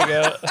 Oh, there you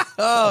go.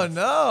 Oh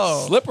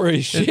no! slippery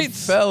It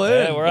sheets. fell in.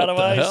 Yeah, we're out of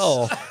What the ice.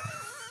 hell?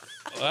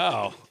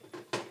 Wow!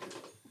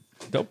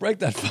 Don't break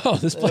that phone.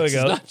 This There we place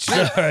is go. not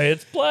cheap. Sorry,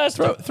 it's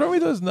plastic. Throw me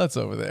those nuts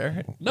over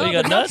there. No, You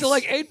the got nuts nuts? are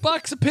like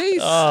 $8 a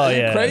piece. Oh, Are you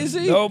yeah.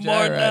 crazy? No more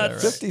All right,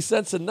 nuts. all right. 50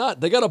 cents a nut.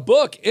 They got a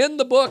book. In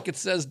the book, it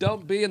says,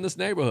 don't be in this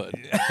neighborhood.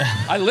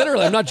 I'm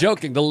not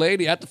joking. The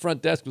lady at the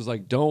front desk was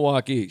like, don't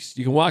walk east.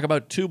 You can walk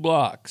about 2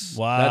 blocks.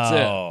 Wow. That's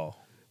it.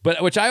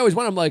 But which I always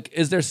wonder, I'm like,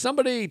 is there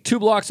somebody 2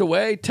 blocks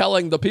away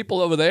telling the people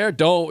over there,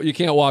 you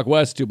can't walk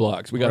west 2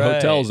 blocks. We got Right.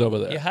 hotels over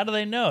there. Yeah, how do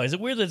they know? Is it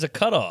weird there's a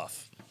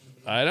cutoff?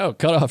 I know,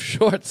 cut off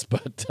shorts,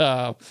 but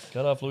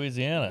Cutoff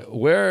Louisiana.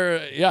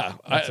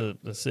 that's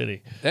The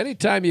city.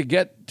 anytime you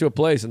get to a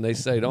place and they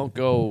say, don't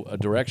go a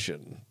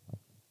direction,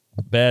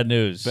 Bad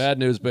news. bad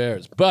news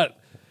bears. But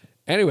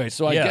anyway,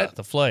 so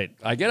the flight.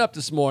 I get up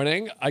this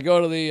morning. I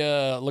go to the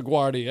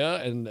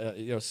LaGuardia,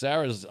 and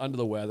Sarah's under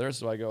the weather,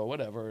 so I go,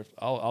 whatever.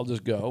 I'll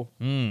just go.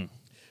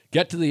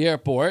 Get to the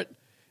airport,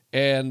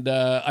 and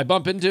I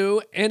bump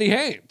into Andy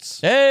Haynes.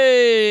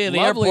 Hey, the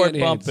Lovely airport Andy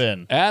Haynes.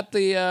 bumping. At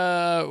the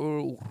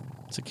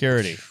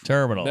Security.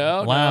 Terminal.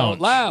 lounge.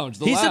 Lounge.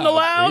 The He's in the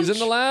lounge? He's in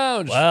the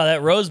lounge. Wow,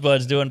 that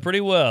Rosebud's doing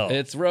pretty well.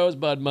 It's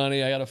Rosebud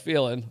money. I got a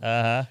feeling.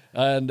 Uh-huh.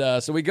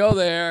 And so we go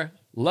there.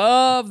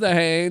 Love the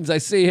Haynes. I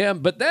see him.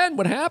 But then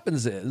what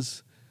happens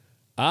is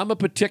I'm a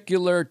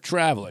particular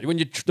traveler.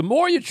 The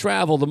more you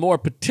travel, the more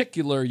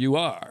particular you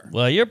are.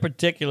 Well, you're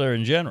particular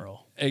in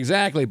general.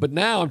 Exactly. But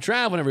now I'm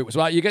traveling every week.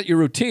 So you get your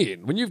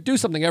routine. When you do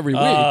something every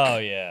week, Oh,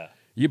 yeah.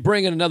 you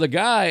bring in another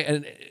guy,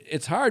 and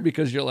it's hard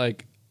because you're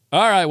like,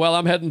 all right, well,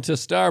 I'm heading to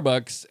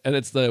Starbucks, and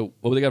it's they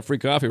got free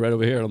coffee right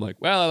over here. And I'm like,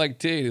 well, I like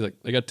tea. And he's like,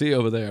 they got tea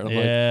over there. And I'm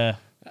like, Yeah.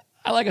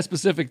 I like a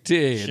specific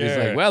tea. And he's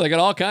Sure. like, well, they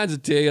got all kinds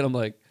of tea. And I'm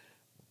like,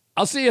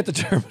 I'll see you at the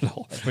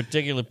terminal.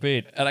 Particular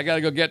Pete. And I got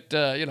to go get,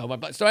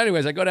 my. So,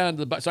 anyways, I go down to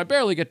the bus. So I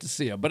barely get to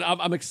see him, but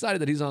I'm excited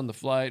that he's on the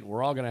flight.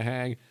 We're all going to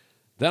hang.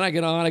 Then I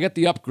get on. I get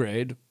the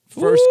upgrade,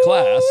 first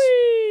class.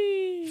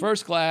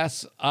 First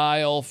class,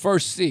 aisle,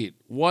 first seat,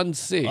 1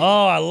 seat.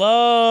 Oh, I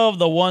love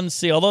the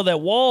 1C, although that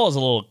wall is a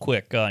little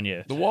quick on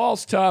you. The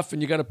wall's tough,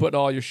 and you got to put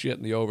all your shit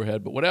in the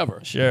overhead, but whatever.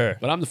 Sure.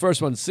 But I'm the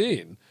first one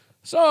seen.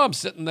 So I'm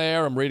sitting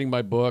there, I'm reading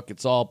my book,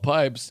 it's all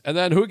pipes. And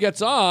then who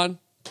gets on?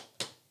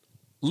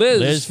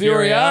 Liz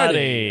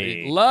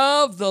Furiati. Furiati.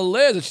 Love the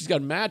Liz. And she's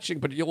got matching,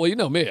 but you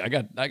know me.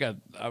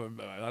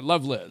 I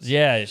love Liz.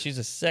 Yeah, she's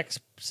a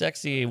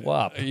sexy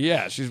wop.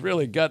 Yeah, she's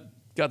really got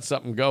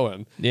something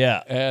going.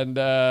 Yeah. And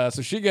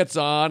so she gets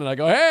on, and I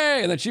go,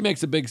 hey, and then she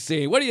makes a big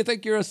scene. What do you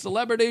think? You're a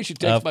celebrity? She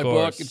takes Of my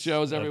course. book and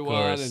shows Of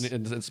everyone course.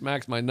 and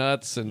smacks my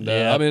nuts, and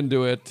Yep. I'm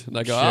into it. And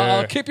I go, Sure.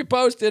 I'll keep you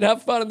posted.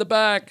 Have fun in the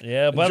back.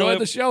 Yeah, by the Enjoy way-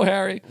 the show,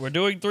 Harry. We're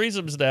doing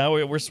threesomes now.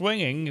 We're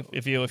swinging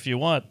if you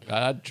want.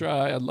 I'd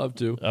try. I'd love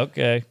to.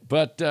 Okay.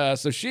 But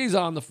so she's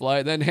on the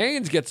flight. Then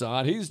Haynes gets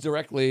on. He's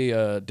directly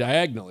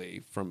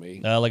diagonally from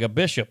me. Like a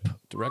bishop.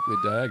 Directly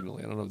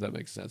diagonally. I don't know if that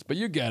makes sense, but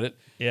you get it.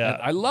 Yeah.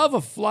 And I love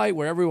a flight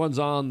where everyone's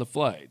on the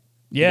flight.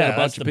 You Yeah, got a bunch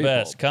that's of the people.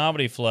 best.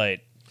 Comedy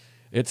flight.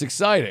 It's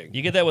exciting.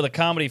 You get that with a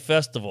comedy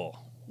festival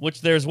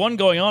which there's one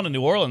going on in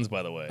New Orleans,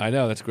 by the way. I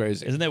know, that's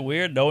crazy. Isn't that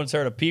weird? No one's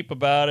heard a peep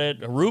about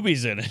it.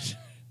 Ruby's in it.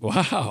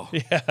 Wow.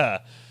 Yeah.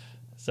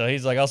 So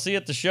he's like, I'll see you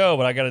at the show,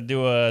 but I got to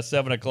do a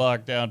 7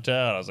 o'clock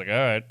downtown. I was like, all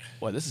right.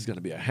 Boy, this is going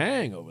to be a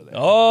hang over there.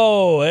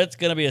 Oh, it's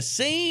going to be a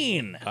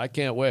scene. I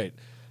can't wait.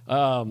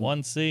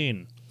 One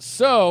scene.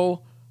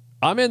 So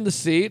I'm in the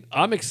seat.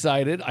 I'm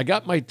excited. I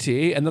got my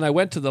tea, and then I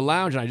went to the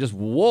lounge, and I just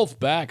wolfed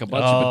back a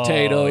bunch of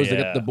potatoes. I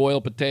yeah. got the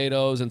boiled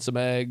potatoes and some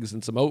eggs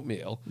and some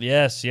oatmeal.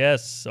 Yes,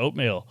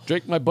 oatmeal.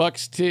 Drink my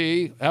Bucks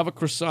tea, have a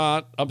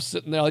croissant. I'm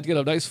sitting there. I like to get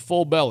a nice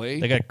full belly.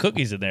 They got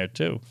cookies in there,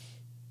 too,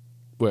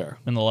 Where?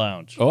 in the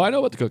lounge. Oh, I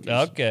know what the cookies.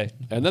 Okay.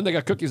 And then they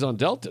got cookies on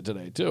Delta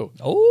today, too.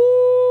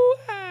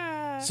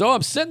 Oh. So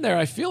I'm sitting there.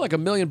 I feel like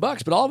 $1 million,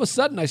 but all of a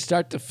sudden I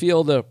start to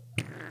feel the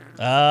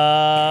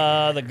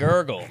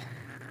The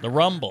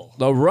rumble.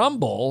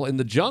 rumble in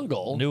the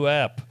jungle. New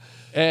app.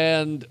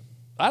 And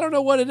I don't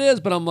know what it is,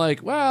 but I'm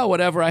like, well,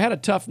 whatever. I had a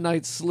tough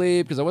night's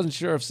sleep because I wasn't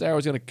sure if Sarah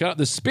was going to come.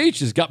 The speech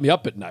has got me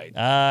up at night.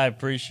 I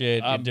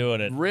appreciate you doing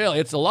it. Really,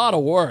 it's a lot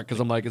of work because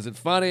I'm like, is it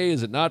funny?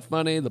 Is it not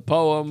funny? The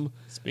poem,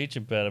 Speech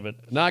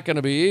impediment. not going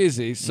to be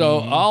easy. So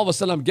all of a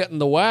sudden I'm getting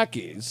the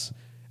wackies.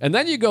 And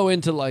then you go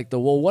into like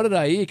what did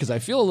I eat? Because I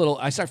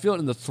start feeling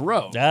it in the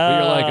throat. Where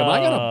you're like, am I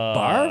going to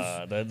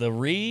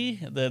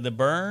barf? The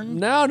burn?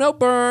 No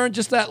burn.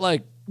 Just that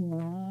like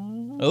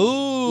Ooh.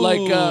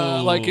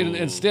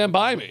 in Stand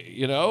By Me,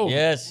 you know?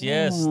 Yes.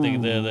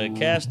 The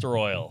castor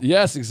oil.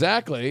 Yes,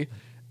 exactly.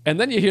 And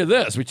then you hear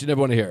this, which you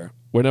never want to hear.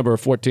 We're number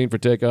 14 for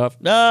takeoff.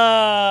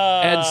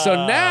 And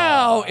so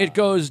now it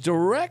goes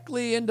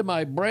directly into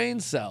my brain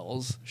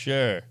cells.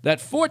 Sure.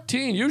 That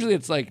 14, usually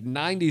it's like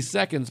 90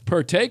 seconds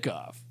per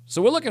takeoff.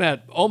 So we're looking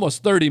at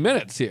almost 30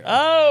 minutes here.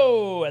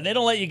 Oh, and they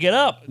don't let you get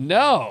up.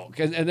 No.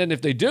 And then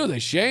if they do, they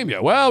shame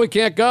you. Well, we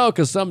can't go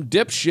because some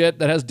dipshit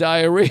that has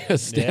diarrhea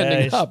is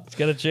standing up. He's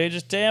got to change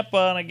his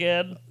tampon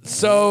again.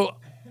 So,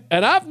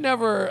 and I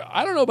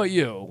don't know about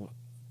you,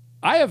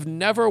 I have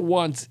never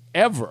once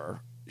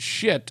ever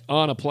shit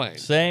on a plane.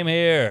 Same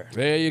here.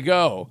 There you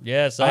go.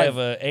 Yes, I have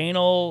an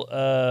anal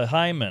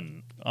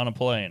hymen on a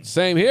plane.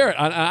 Same here.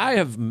 And I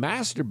have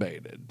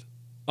masturbated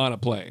on a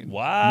plane.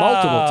 Wow.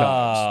 Multiple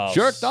times.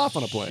 Jerked off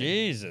on a plane.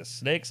 Jesus,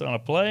 snakes on a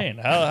plane.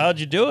 How'd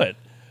you do it?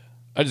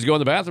 I just go in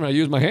the bathroom and I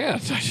use my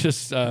hands. I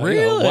just,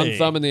 Really? one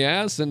thumb in the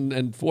ass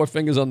and 4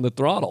 fingers on the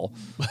throttle.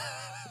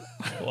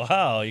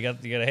 Wow, you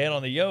got a hand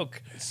on the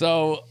yoke.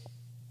 So,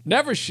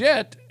 never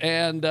shit,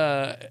 and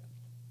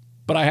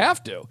but I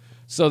have to.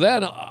 So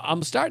then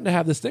I'm starting to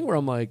have this thing where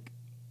I'm like,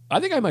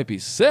 I think I might be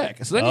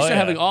sick. So then you start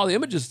having all the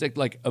images stick.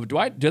 Like,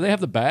 do they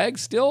have the bag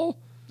still?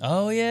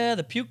 Oh yeah,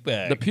 the puke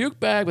bag. The puke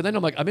bag. But then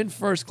I'm like, I'm in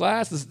first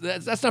class.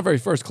 That's not very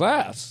first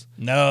class.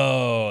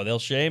 No, they'll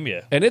shame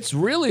you. And it's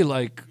really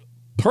like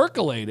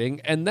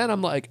percolating. And then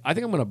I'm like, I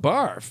think I'm gonna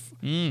barf.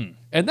 And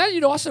then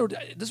this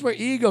is where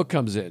ego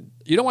comes in.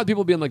 You don't want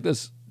people being like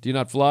this. Do you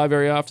not fly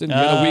very often? You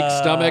got a weak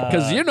stomach?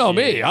 Because you know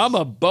me. I'm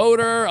a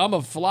boater. I'm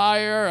a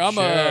flyer. I'm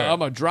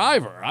a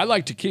driver. I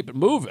like to keep it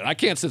moving. I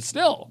can't sit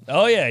still.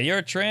 Oh yeah, you're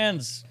a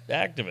trans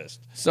activist.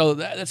 So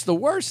that's the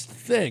worst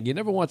thing. You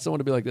never want someone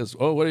to be like this.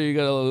 Oh, what are you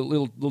got a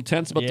little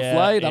tense about the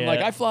flight? I'm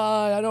like, I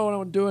fly. I know what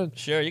I'm doing.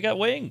 Sure, you got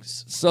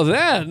wings. So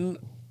then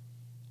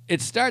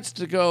it starts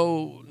to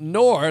go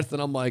north,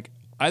 and I'm like,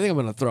 I think I'm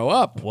going to throw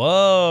up.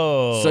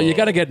 Whoa. So you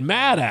got to get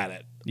mad at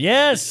it.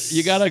 Yes.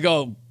 You got to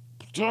go.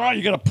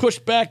 You got to push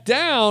back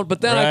down,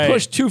 but then I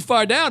push too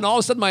far down. And all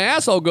of a sudden, my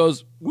asshole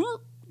goes.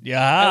 Whoop,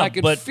 Yeah, and I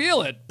can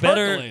feel it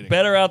percolating.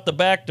 Better out the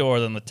back door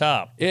than the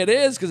top. It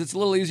is because it's a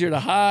little easier to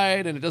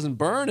hide and it doesn't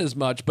burn as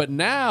much. But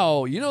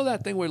now, you know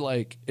that thing where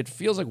like it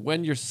feels like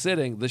when you're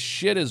sitting, the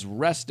shit is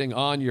resting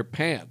on your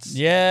pants.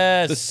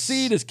 Yes. The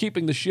seat is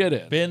keeping the shit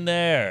in. Been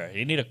there.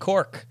 You need a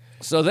cork.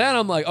 So then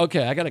I'm like,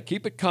 okay, I got to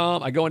keep it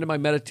calm. I go into my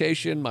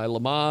meditation, my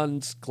Le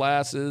Mans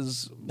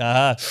classes,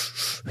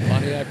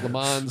 Pontiac Le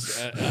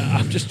Mans.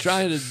 I'm just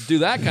trying to do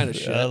that kind of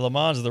shit. Le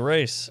Mans is the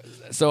race.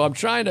 So I'm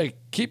trying to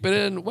keep it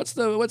in. What's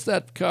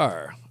that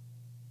car?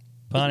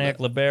 Pontiac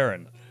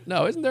LeBaron.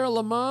 No, isn't there a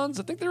Le Mans?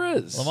 I think there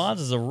is. Le Mans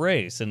is a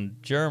race in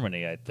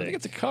Germany, I I think. think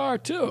it's a car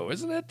too,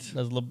 isn't it?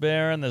 There's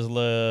LeBaron,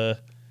 I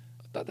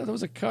thought that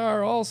was a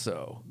car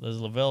also.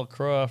 there's Lavelle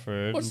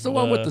Crawford. What's the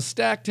one with the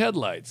stacked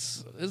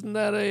headlights? Isn't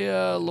that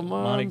a Le Mans?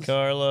 Monte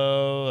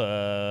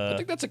Carlo? I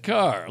think that's a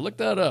car. Look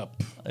that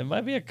up. It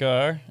might be a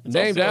car. It's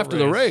Named also a after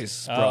the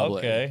race, probably. Oh,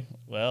 okay.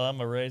 Well,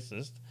 I'm a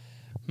racist.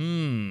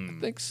 I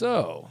think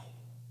so.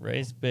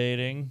 Race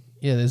baiting.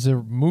 Yeah, there's a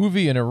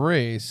movie and a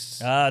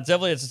race, It's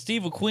a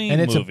Steve McQueen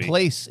and it's movie. a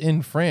place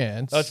in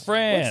France. Oh, it's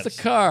France. What's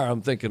the car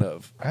I'm thinking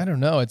of? I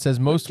don't know. It says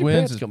most your wins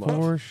pants is come off?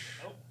 Porsche.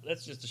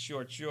 That's just a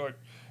short.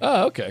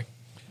 Oh, okay.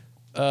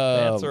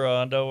 Pants are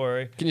on, don't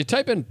worry. Can you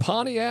type in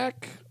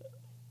Pontiac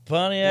Le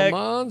Pontiac.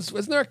 Mans?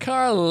 Isn't there a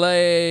car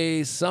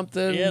Lay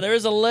something? Yeah, there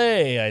is a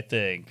Lay, I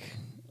think.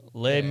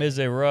 Les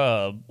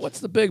Miserables. What's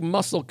the big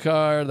muscle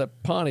car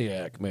that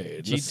Pontiac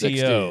made? in the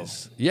GTO.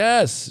 60s?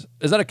 Yes.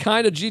 Is that a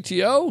kind of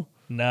GTO?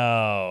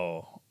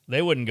 No,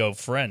 they wouldn't go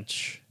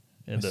French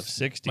in the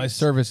 60s. My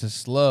service is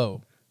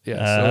slow.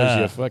 Yeah, so is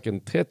your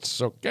fucking tits.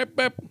 So get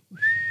back.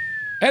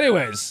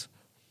 Anyways,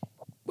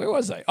 where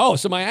was I? Oh,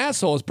 so my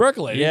asshole is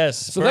percolating. Yes,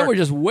 So then we're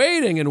just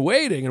waiting and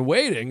waiting and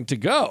waiting to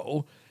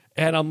go.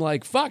 And I'm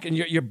like, fuck. And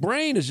your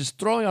brain is just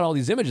throwing out all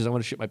these images. I'm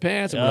going to shit my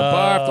pants. I'm going to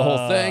barf, the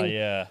whole thing.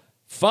 Yeah.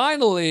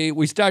 Finally,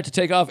 we start to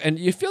take off, and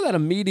you feel that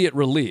immediate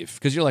relief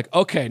because you're like,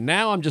 okay,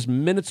 now I'm just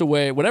minutes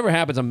away. Whatever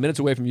happens, I'm minutes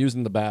away from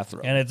using the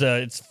bathroom. And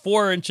it's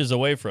 4 inches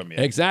away from you.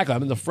 Exactly.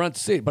 I'm in the front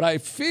seat, but I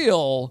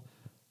feel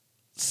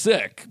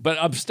sick. But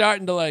I'm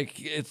starting to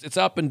it's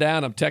up and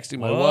down. I'm texting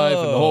my wife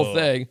and the whole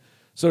thing.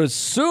 So as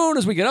soon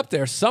as we get up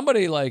there,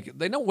 somebody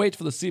they don't wait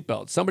for the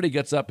seatbelt. Somebody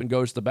gets up and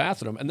goes to the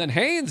bathroom, and then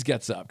Haynes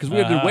gets up because we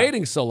had been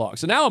waiting so long.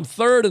 So now I'm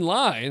third in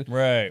line.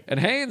 Right. And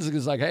Haynes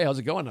is like, hey, how's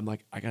it going? I'm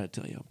like, I got to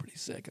tell you, I'm pretty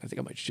sick. I think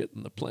I might shit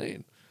on the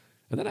plane.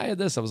 And then I had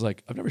this. I was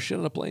like, I've never shit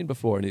on a plane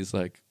before. And he's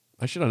like,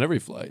 I shit on every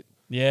flight.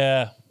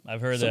 Yeah, I've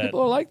heard Some that.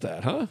 people are like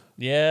that, huh?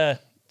 Yeah.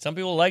 Some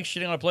people like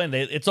shitting on a plane.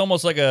 It's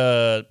almost like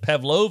a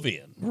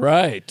Pavlovian.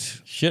 Right.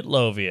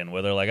 Shitlovian,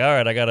 where they're like, all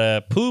right, I got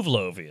a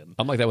Puvlovian.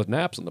 I'm like that with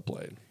naps on the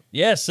plane.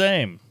 Yeah,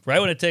 same.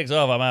 Right when it takes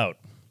off, I'm out.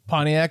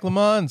 Pontiac Le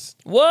Mans.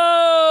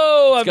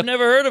 Whoa! I've got-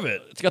 never heard of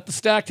it. It's got the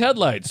stacked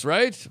headlights,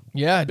 right?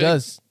 Yeah, it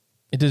does.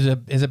 It is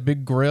a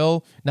big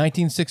grill,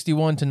 1961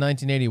 to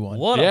 1981.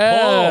 What a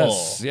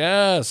Yes, pull.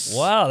 yes.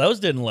 Wow, those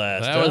didn't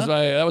last.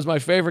 That was my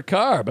favorite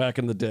car back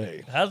in the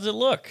day. How does it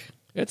look?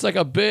 It's like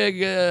a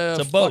big a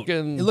boat.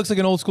 fucking. It looks like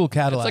an old school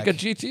Cadillac. It's like a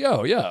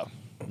GTO, yeah.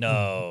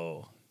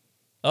 No.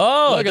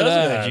 Oh, Look it at does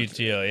that. look like a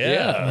GTO. Yeah,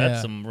 Yeah. that's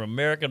Yeah. some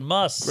American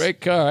must.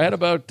 Great car. I had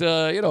about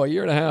a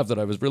year and a half that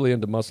I was really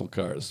into muscle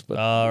cars, but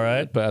All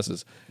right. it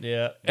passes.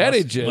 Yeah.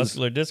 Eddie jizz.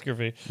 Muscular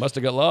dystrophy. Must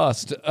have got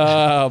lost.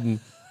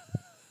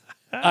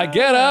 I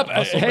get up.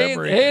 Muscle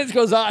memory. Haynes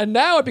goes on, and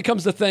now it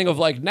becomes the thing of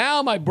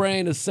now my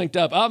brain is synced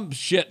up. I'm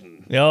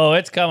shitting. Oh,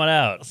 it's coming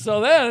out.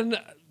 So then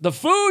the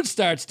food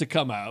starts to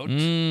come out.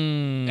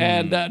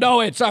 And no,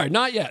 wait, sorry,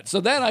 not yet.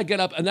 So then I get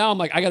up, and now I'm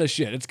like, I got to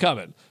shit. It's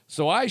coming.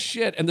 So I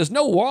shit, and there's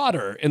no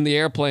water in the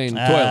airplane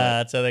toilet.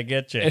 That's how they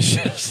get you. It's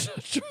just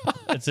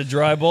It's a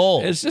dry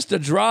bowl. it's just a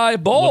dry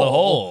bowl. With a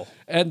hole.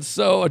 And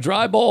so a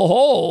dry bowl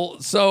hole,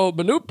 so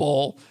minute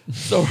bowl.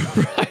 So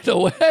right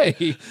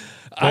away,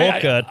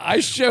 cut. I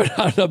showed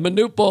out a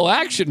minute bowl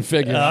action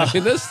figure. I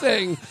mean, this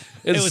thing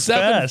It is was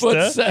 7 fast, foot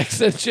huh?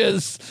 6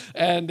 inches,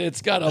 and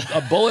it's got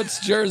a Bullets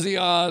jersey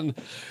on.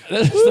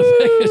 This is the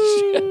biggest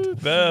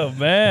shit. Oh,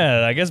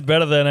 man. I guess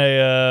better than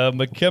a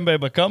Makembe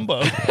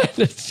Macumbo.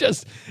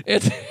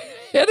 It's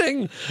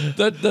hitting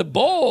the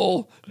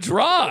bowl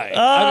dry.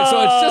 I mean,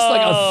 so it's just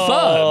like a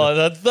thud. Oh,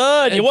 the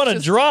thud. You It's want a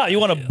just- drop. You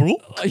want a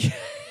bloop.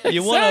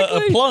 You want a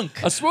Exactly. plunk.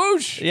 A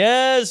swoosh.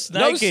 Yes,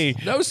 No Nike.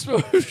 No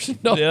swoosh.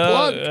 No Yeah,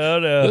 plug. oh,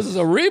 no. This is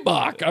a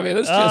Reebok. I mean,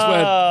 this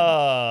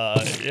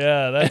just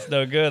Yeah, that's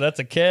no good. That's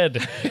a kid.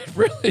 it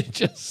really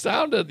just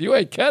sounded, you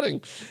ain't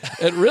kidding.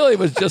 It really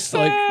was just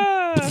like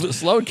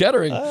slow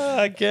kettering.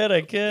 I kid.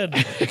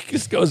 It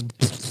just goes.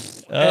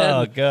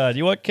 Oh, and- God.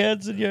 You want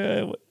kids in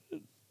your...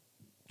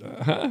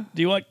 Do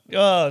you want...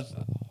 Oh,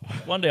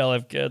 one day I'll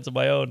have kids of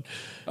my own.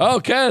 Oh,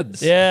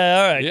 kids.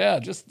 Yeah, all right. Yeah,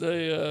 just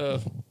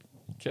the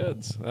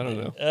kids. I don't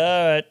know.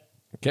 All right.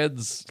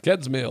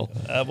 Kids meal.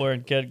 I'm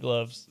wearing kid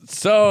gloves.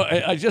 So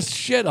I just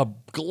shit a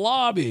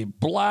globby,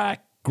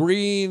 black,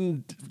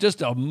 green,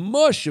 just a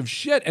mush of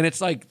shit. And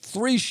it's like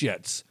 3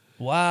 shits.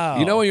 Wow.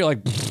 You know when you're like,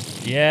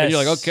 Yes. and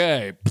you're like,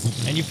 okay.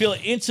 And you feel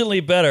instantly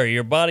better.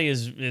 Your body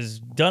is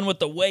done with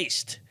the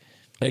waste.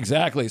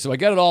 Exactly. So I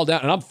get it all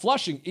down, and I'm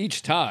flushing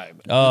each time.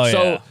 Oh,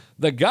 so yeah.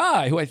 the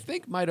guy who I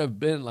think might have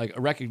been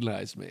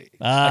recognized me.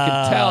 I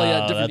can tell.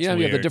 Yeah, different. that's You have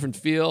the weird. different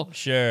feel.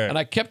 Sure. And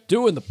I kept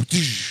doing the.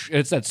 And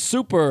it's that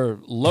super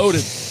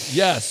loaded.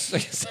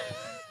 Yes.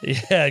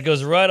 Yeah, it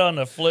goes right on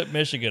the Flip,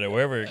 Michigan, or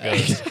wherever it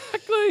goes.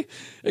 Exactly.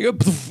 You go,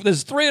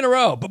 there's 3 in a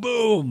row.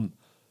 Ba-boom.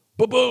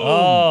 Ba-boom.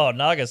 Oh,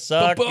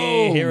 Nagasaki,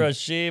 Ba-boom.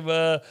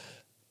 Hiroshima,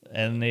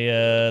 and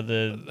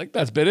the I think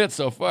that's been it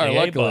so far, the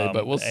luckily, A-bomb,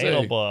 but we'll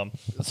anal see. bomb.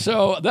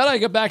 So then I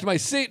get back to my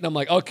seat, and I'm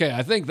like, okay,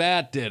 I think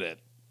that did it.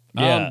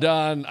 Yeah. I'm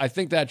done. I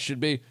think that should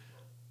be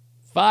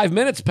 5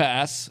 minutes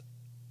pass.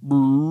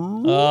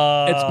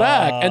 It's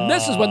back. And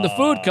this is when the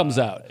food comes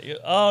out.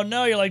 Oh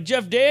no, you're like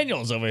Jeff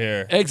Daniels over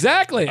here.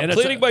 Exactly. And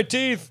Cleaning my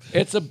teeth.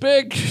 it's a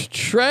big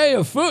tray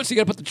of food. So you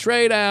got to put the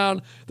tray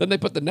down, then they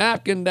put the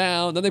napkin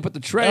down, then they put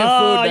the tray of Oh,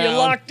 food down. you're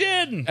locked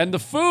in. And the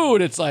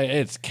food,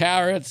 it's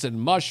carrots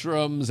and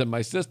mushrooms and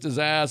my sister's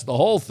ass, the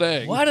whole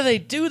thing. Why do they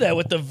do that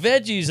with the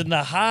veggies and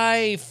the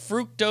high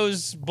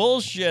fructose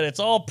bullshit? It's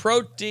all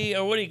protein,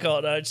 or what do you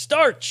call it?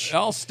 Starch.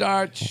 All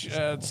starch,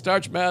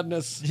 starch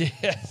madness,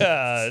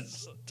 Yeah,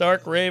 it's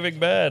dark raving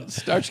bad.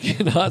 starch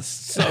nuts.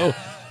 So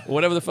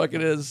whatever the fuck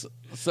it is.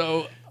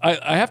 So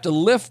I have to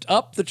lift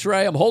up the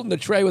tray. I'm holding the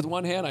tray with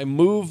one hand. I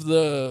move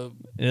the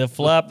The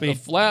floppy. the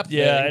flap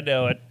Yeah, thing. I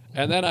know it.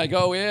 And then I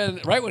go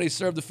in, right when he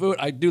served the food,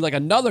 I do like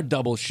another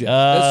double shit.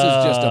 This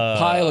is just a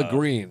pile of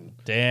green.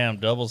 Damn,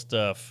 double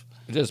stuff.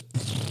 Just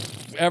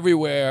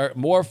everywhere,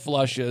 more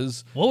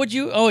flushes. What would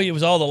you? Oh, it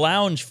was all the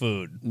lounge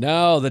food.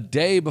 No, the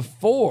day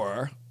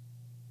before,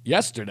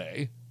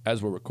 yesterday,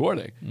 as we're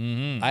recording,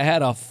 I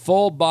had a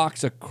full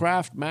box of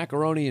Kraft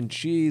macaroni and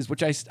cheese,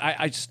 which I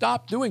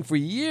stopped doing for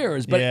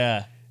years. But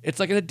Yeah. it's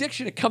like an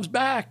addiction. It comes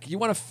back. You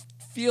want to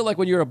feel like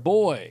when you're a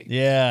boy.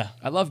 Yeah.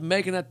 I love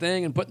making that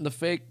thing and putting the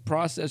fake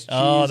processed cheese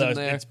Oh, in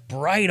there. it's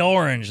bright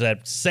orange.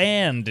 That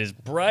sand is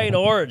bright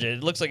orange.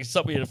 It looks like it's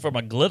something from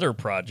a glitter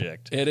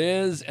project. It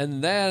is,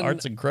 and then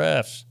Arts and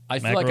crafts. I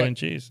feel macaroni like and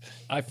cheese.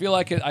 I feel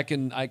like I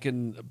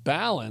can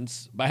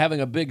balance by having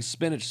a big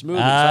spinach smoothie.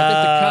 So I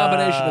think the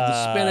combination of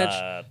the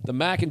spinach, the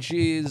mac and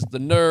cheese, the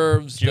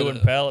nerves, Jew the, in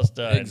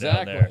Palestine.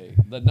 exactly, Down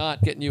there. the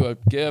not getting you a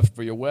gift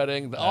for your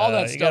wedding, all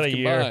that you stuff got a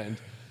year. combined.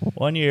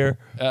 1 year.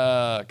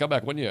 Come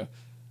back 1 year.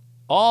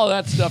 All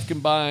that stuff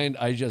combined,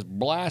 I just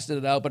blasted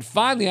it out. But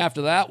finally,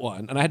 after that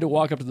one, and I had to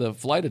walk up to the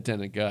flight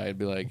attendant guy and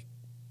be like,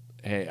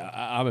 "Hey,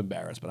 I'm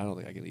embarrassed, but I don't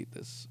think I can eat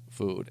this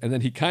food." And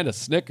then he kind of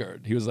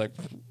snickered. He was like,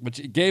 which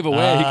he gave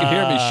away. He could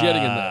hear me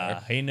shitting in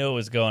there. He knew it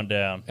was going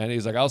down. And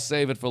he's like, "I'll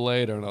save it for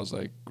later." And I was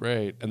like,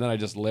 "Great." And then I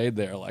just laid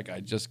there like I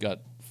just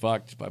got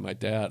fucked by my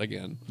dad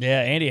again. Yeah,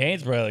 Andy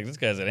Haynes probably like, this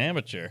guy's an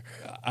amateur.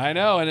 I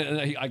know.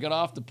 And I got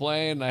off the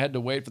plane and I had to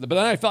wait for the. But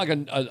then I felt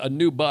like a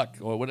new buck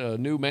or what a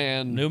new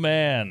man. New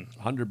man.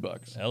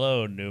 $100.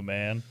 Hello, new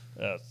man.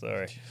 Oh,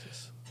 sorry.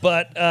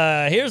 But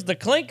here's the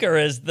clinker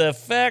is the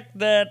fact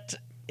that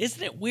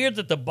isn't it weird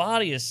that the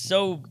body is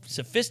so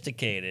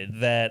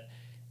sophisticated that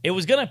it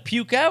was going to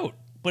puke out,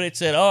 but it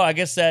said, "Oh, I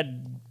guess that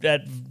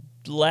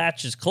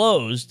latch is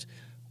closed.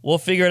 We'll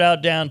figure it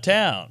out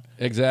downtown."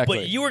 Exactly.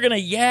 But you were going to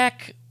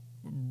yak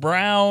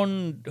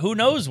brown who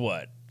knows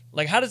what.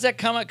 Like, how does that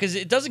come out? Because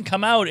it doesn't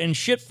come out in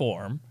shit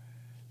form,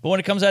 but when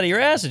it comes out of your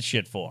ass, it's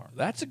shit form.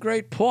 That's a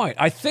great point.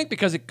 I think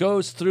because it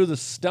goes through the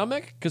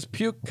stomach, because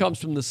puke comes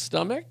from the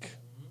stomach.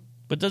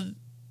 But the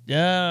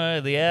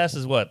ass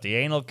is what? The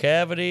anal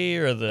cavity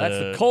or the... That's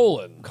the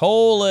colon.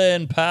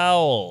 Colon,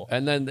 Powell.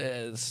 And then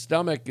the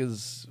stomach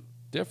is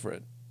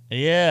different.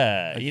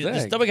 Yeah. I The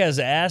think. stomach has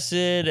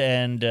acid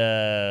and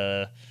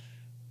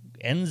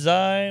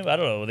enzyme. I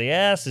don't know. The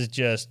ass is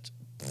just...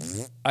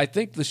 I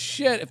think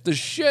if the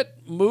shit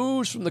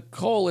moves from the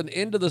colon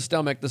into the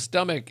stomach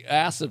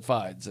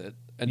acidifies it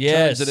and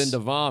Yes. turns it into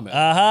vomit.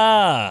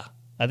 Aha!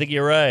 I think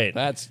you're right.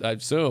 That's, I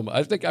assume.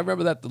 I think I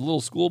remember that, the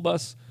little school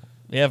bus.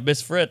 You have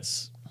Miss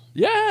Fritz.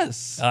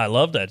 Yes. I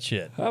love that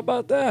shit. How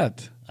about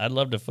that? I'd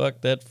love to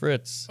fuck that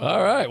Fritz.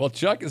 All right. Well,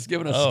 Chuck is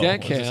giving us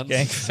skank it's a hands.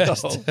 Skank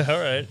fest. So, All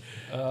right.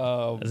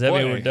 Does that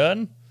mean boy. we're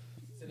done?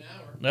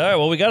 All right.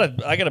 Well,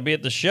 I gotta be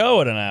at the show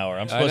in an hour.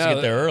 I'm I supposed to know,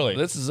 get there early,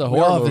 This is a We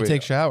horror all have to movie.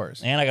 take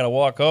showers. and I gotta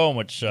walk home,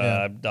 which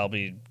Yeah. I'll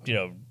be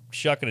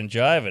shucking and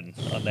jiving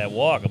on that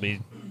walk. I'll be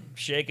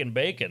shaking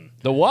bacon.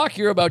 The walk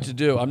you're about to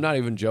do, I'm not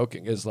even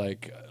joking, is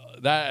like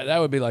that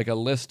would be like a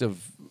list of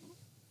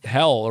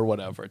hell or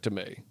whatever to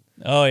me.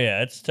 Oh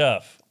yeah, it's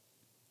tough.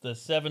 The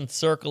seventh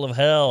circle of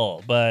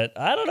hell, but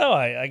I don't know.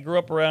 I grew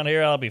up around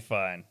here. I'll be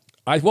fine.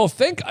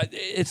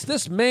 It's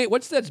this main.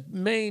 What's that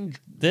main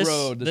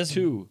road? This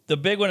two. The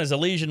big one is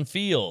Elysian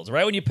Fields.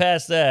 Right when you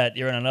pass that,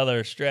 you're in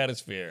another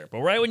stratosphere. But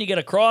right when you get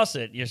across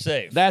it, you're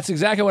safe. That's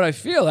exactly what I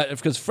feel.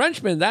 Because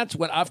Frenchman, that's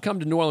when I've come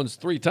to New Orleans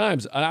 3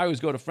 times. And I always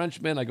go to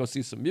Frenchman. I go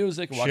see some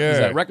music. Walk to Sure.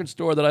 that record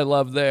store that I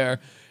love there.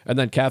 And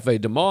then Cafe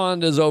Du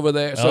Monde is over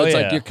there. So Oh, it's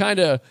yeah. like you're kind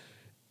of.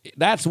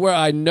 That's where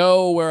I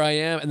know where I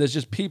am. And there's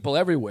just people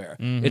everywhere.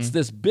 It's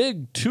this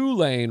big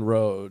 2-lane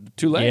road.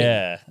 2-lane.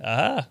 Yeah.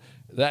 Uh-huh.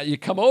 That you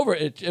come over,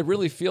 it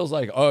really feels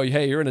like, oh,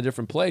 hey, you're in a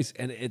different place.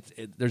 And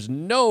there's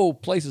no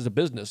places of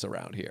business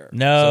around here.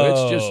 No.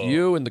 So it's just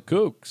you and the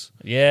kooks.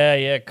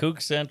 Yeah.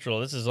 Kook Central.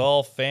 This is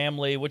all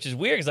family, which is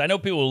weird because I know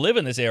people who live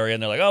in this area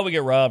and they're like, oh, we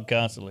get robbed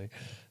constantly.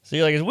 So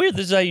you're like, it's weird.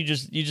 This is how you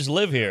just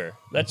live here.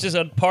 That's just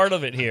a part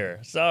of it here.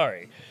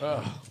 Sorry.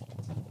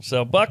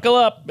 So buckle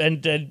up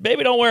and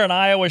maybe don't wear an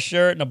Iowa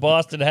shirt and a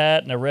Boston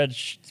hat and a red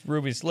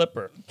ruby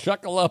slipper.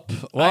 Chuckle up.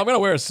 Well, I'm going to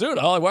wear a suit.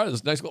 All I wear is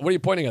this nice. What are you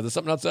pointing at? There's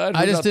something outside?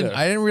 I Who's just out didn't. there?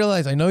 I didn't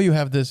realize. I know you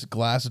have this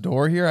glass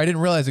door here. I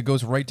didn't realize it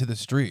goes right to the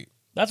street.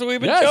 That's what we've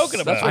been Yes, joking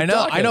that's about. what- I know.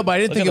 talking. I know, but I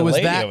didn't Look think at it the was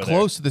lady that over there.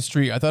 close to the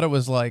street. I thought it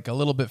was like a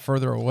little bit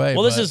further away.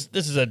 Well, but-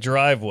 this is a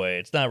driveway.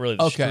 It's not really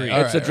the Okay, street.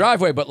 all It's a right.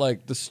 driveway, but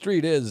like the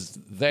street is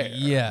there.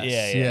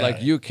 Yes. Yeah.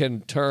 Like you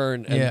can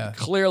turn and Yeah.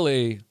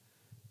 clearly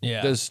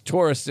Yeah. there's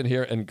tourists in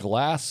here and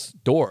glass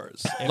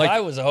doors. If like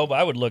I was a hobo,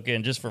 I would look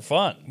in just for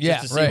fun. Yeah,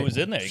 just to see right. who's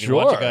in there. You can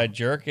watch Sure. a guy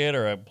jerk it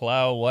or a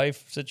plow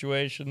wife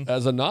situation.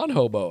 as a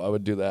non-hobo, I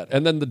would do that.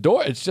 And then the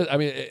door, it's just, I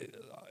mean,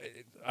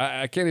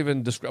 I can't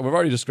even describe. We've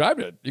already described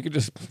it. You could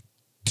just.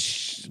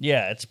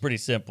 Yeah, it's pretty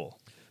simple.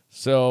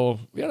 So,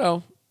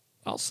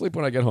 I'll sleep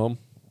when I get home.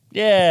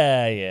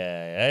 Yeah.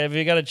 If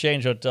you got to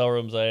change hotel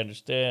rooms, I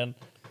understand.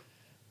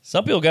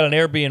 Some people got an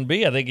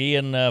Airbnb. I think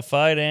Ian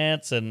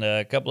Finance and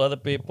a couple other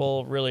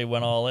people really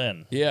went all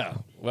in. Yeah.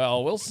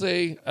 Well, we'll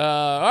see.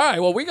 All right.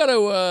 Well, we got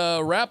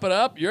to wrap it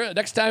up.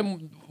 Next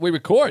time we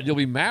record, you'll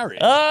be married.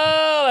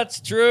 Oh, that's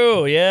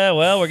true. Yeah,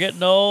 well, we're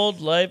getting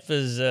old. Life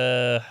is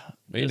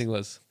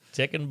Meaningless.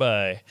 ticking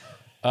by.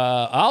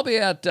 I'll be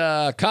at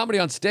Comedy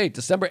on State,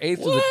 December 8th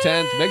to the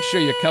 10th. Make sure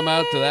you come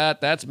out to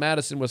that. That's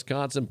Madison,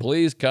 Wisconsin.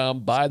 Please come,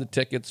 buy the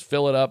tickets,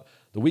 fill it up.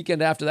 The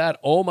weekend after that,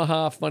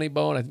 Omaha Funny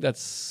Bone. I think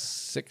that's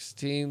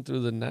 16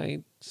 through the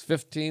 9th,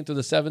 15 through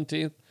the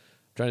 17th. I'm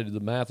trying to do the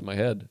math in my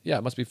head. Yeah,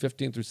 it must be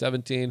 15 through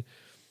 17.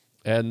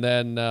 And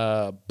then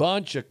a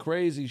bunch of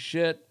crazy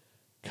shit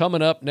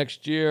coming up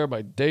next year.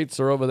 My dates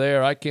are over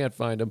there. I can't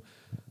find them.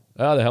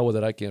 Oh, the hell with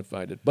it. I can't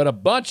find it. But a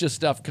bunch of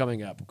stuff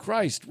coming up.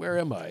 Christ, where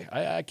am I?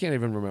 I can't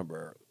even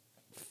remember.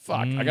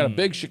 Fuck. I got a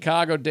big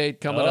Chicago date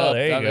coming up.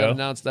 There you I'm go. going to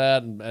announce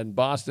that. And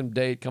Boston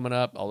date coming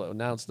up. I'll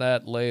announce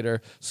that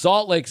later.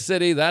 Salt Lake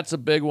City, that's a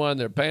big one.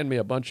 They're paying me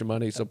a bunch of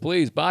money. So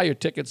please buy your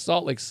tickets.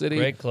 Salt Lake City.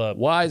 Great club.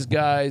 Wise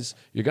guys.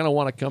 You're going to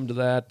want to come to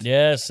that.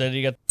 Yes, and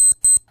you got.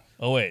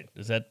 Oh wait,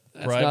 is that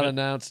That's private? not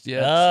announced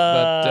yet.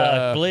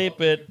 but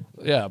bleep it.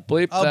 yeah,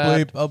 bleep I'll that.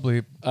 bleep. I'll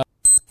bleep.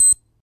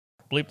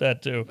 Bleep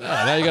that too.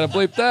 Ah, now you got to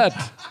bleep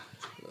that.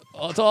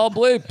 Oh, it's all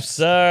bleeps.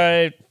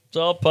 Sorry, it's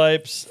all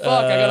pipes. Fuck,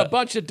 I got a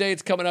bunch of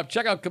dates coming up.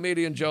 Check out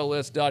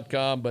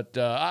comedianjoelist.com, but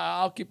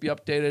I'll keep you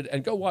updated.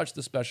 And go watch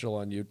the special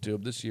on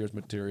YouTube, this year's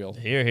material.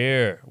 Here,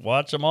 here.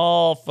 Watch them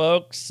all,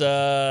 folks.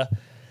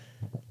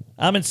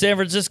 I'm in San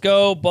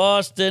Francisco,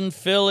 Boston,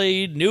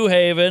 Philly, New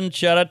Haven.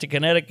 Shout out to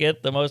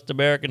Connecticut, the most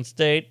American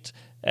state.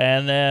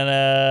 And then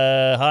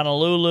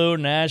Honolulu,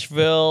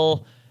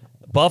 Nashville,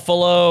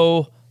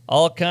 Buffalo,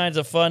 all kinds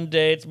of fun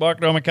dates.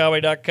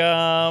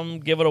 MarkNormanComedy.com.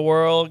 Give it a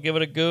whirl. Give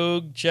it a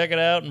goog. Check it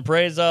out and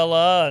praise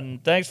Allah.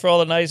 And thanks for all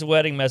the nice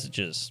wedding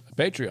messages.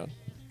 Patreon.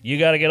 You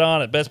got to get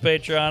on it. Best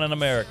Patreon in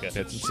America. It's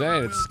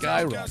insane. It's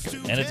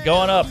skyrocketing. And it's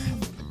going up.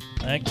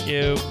 Thank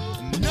you.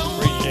 No one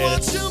Appreciate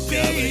wants it. to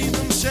be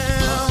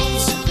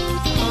themselves.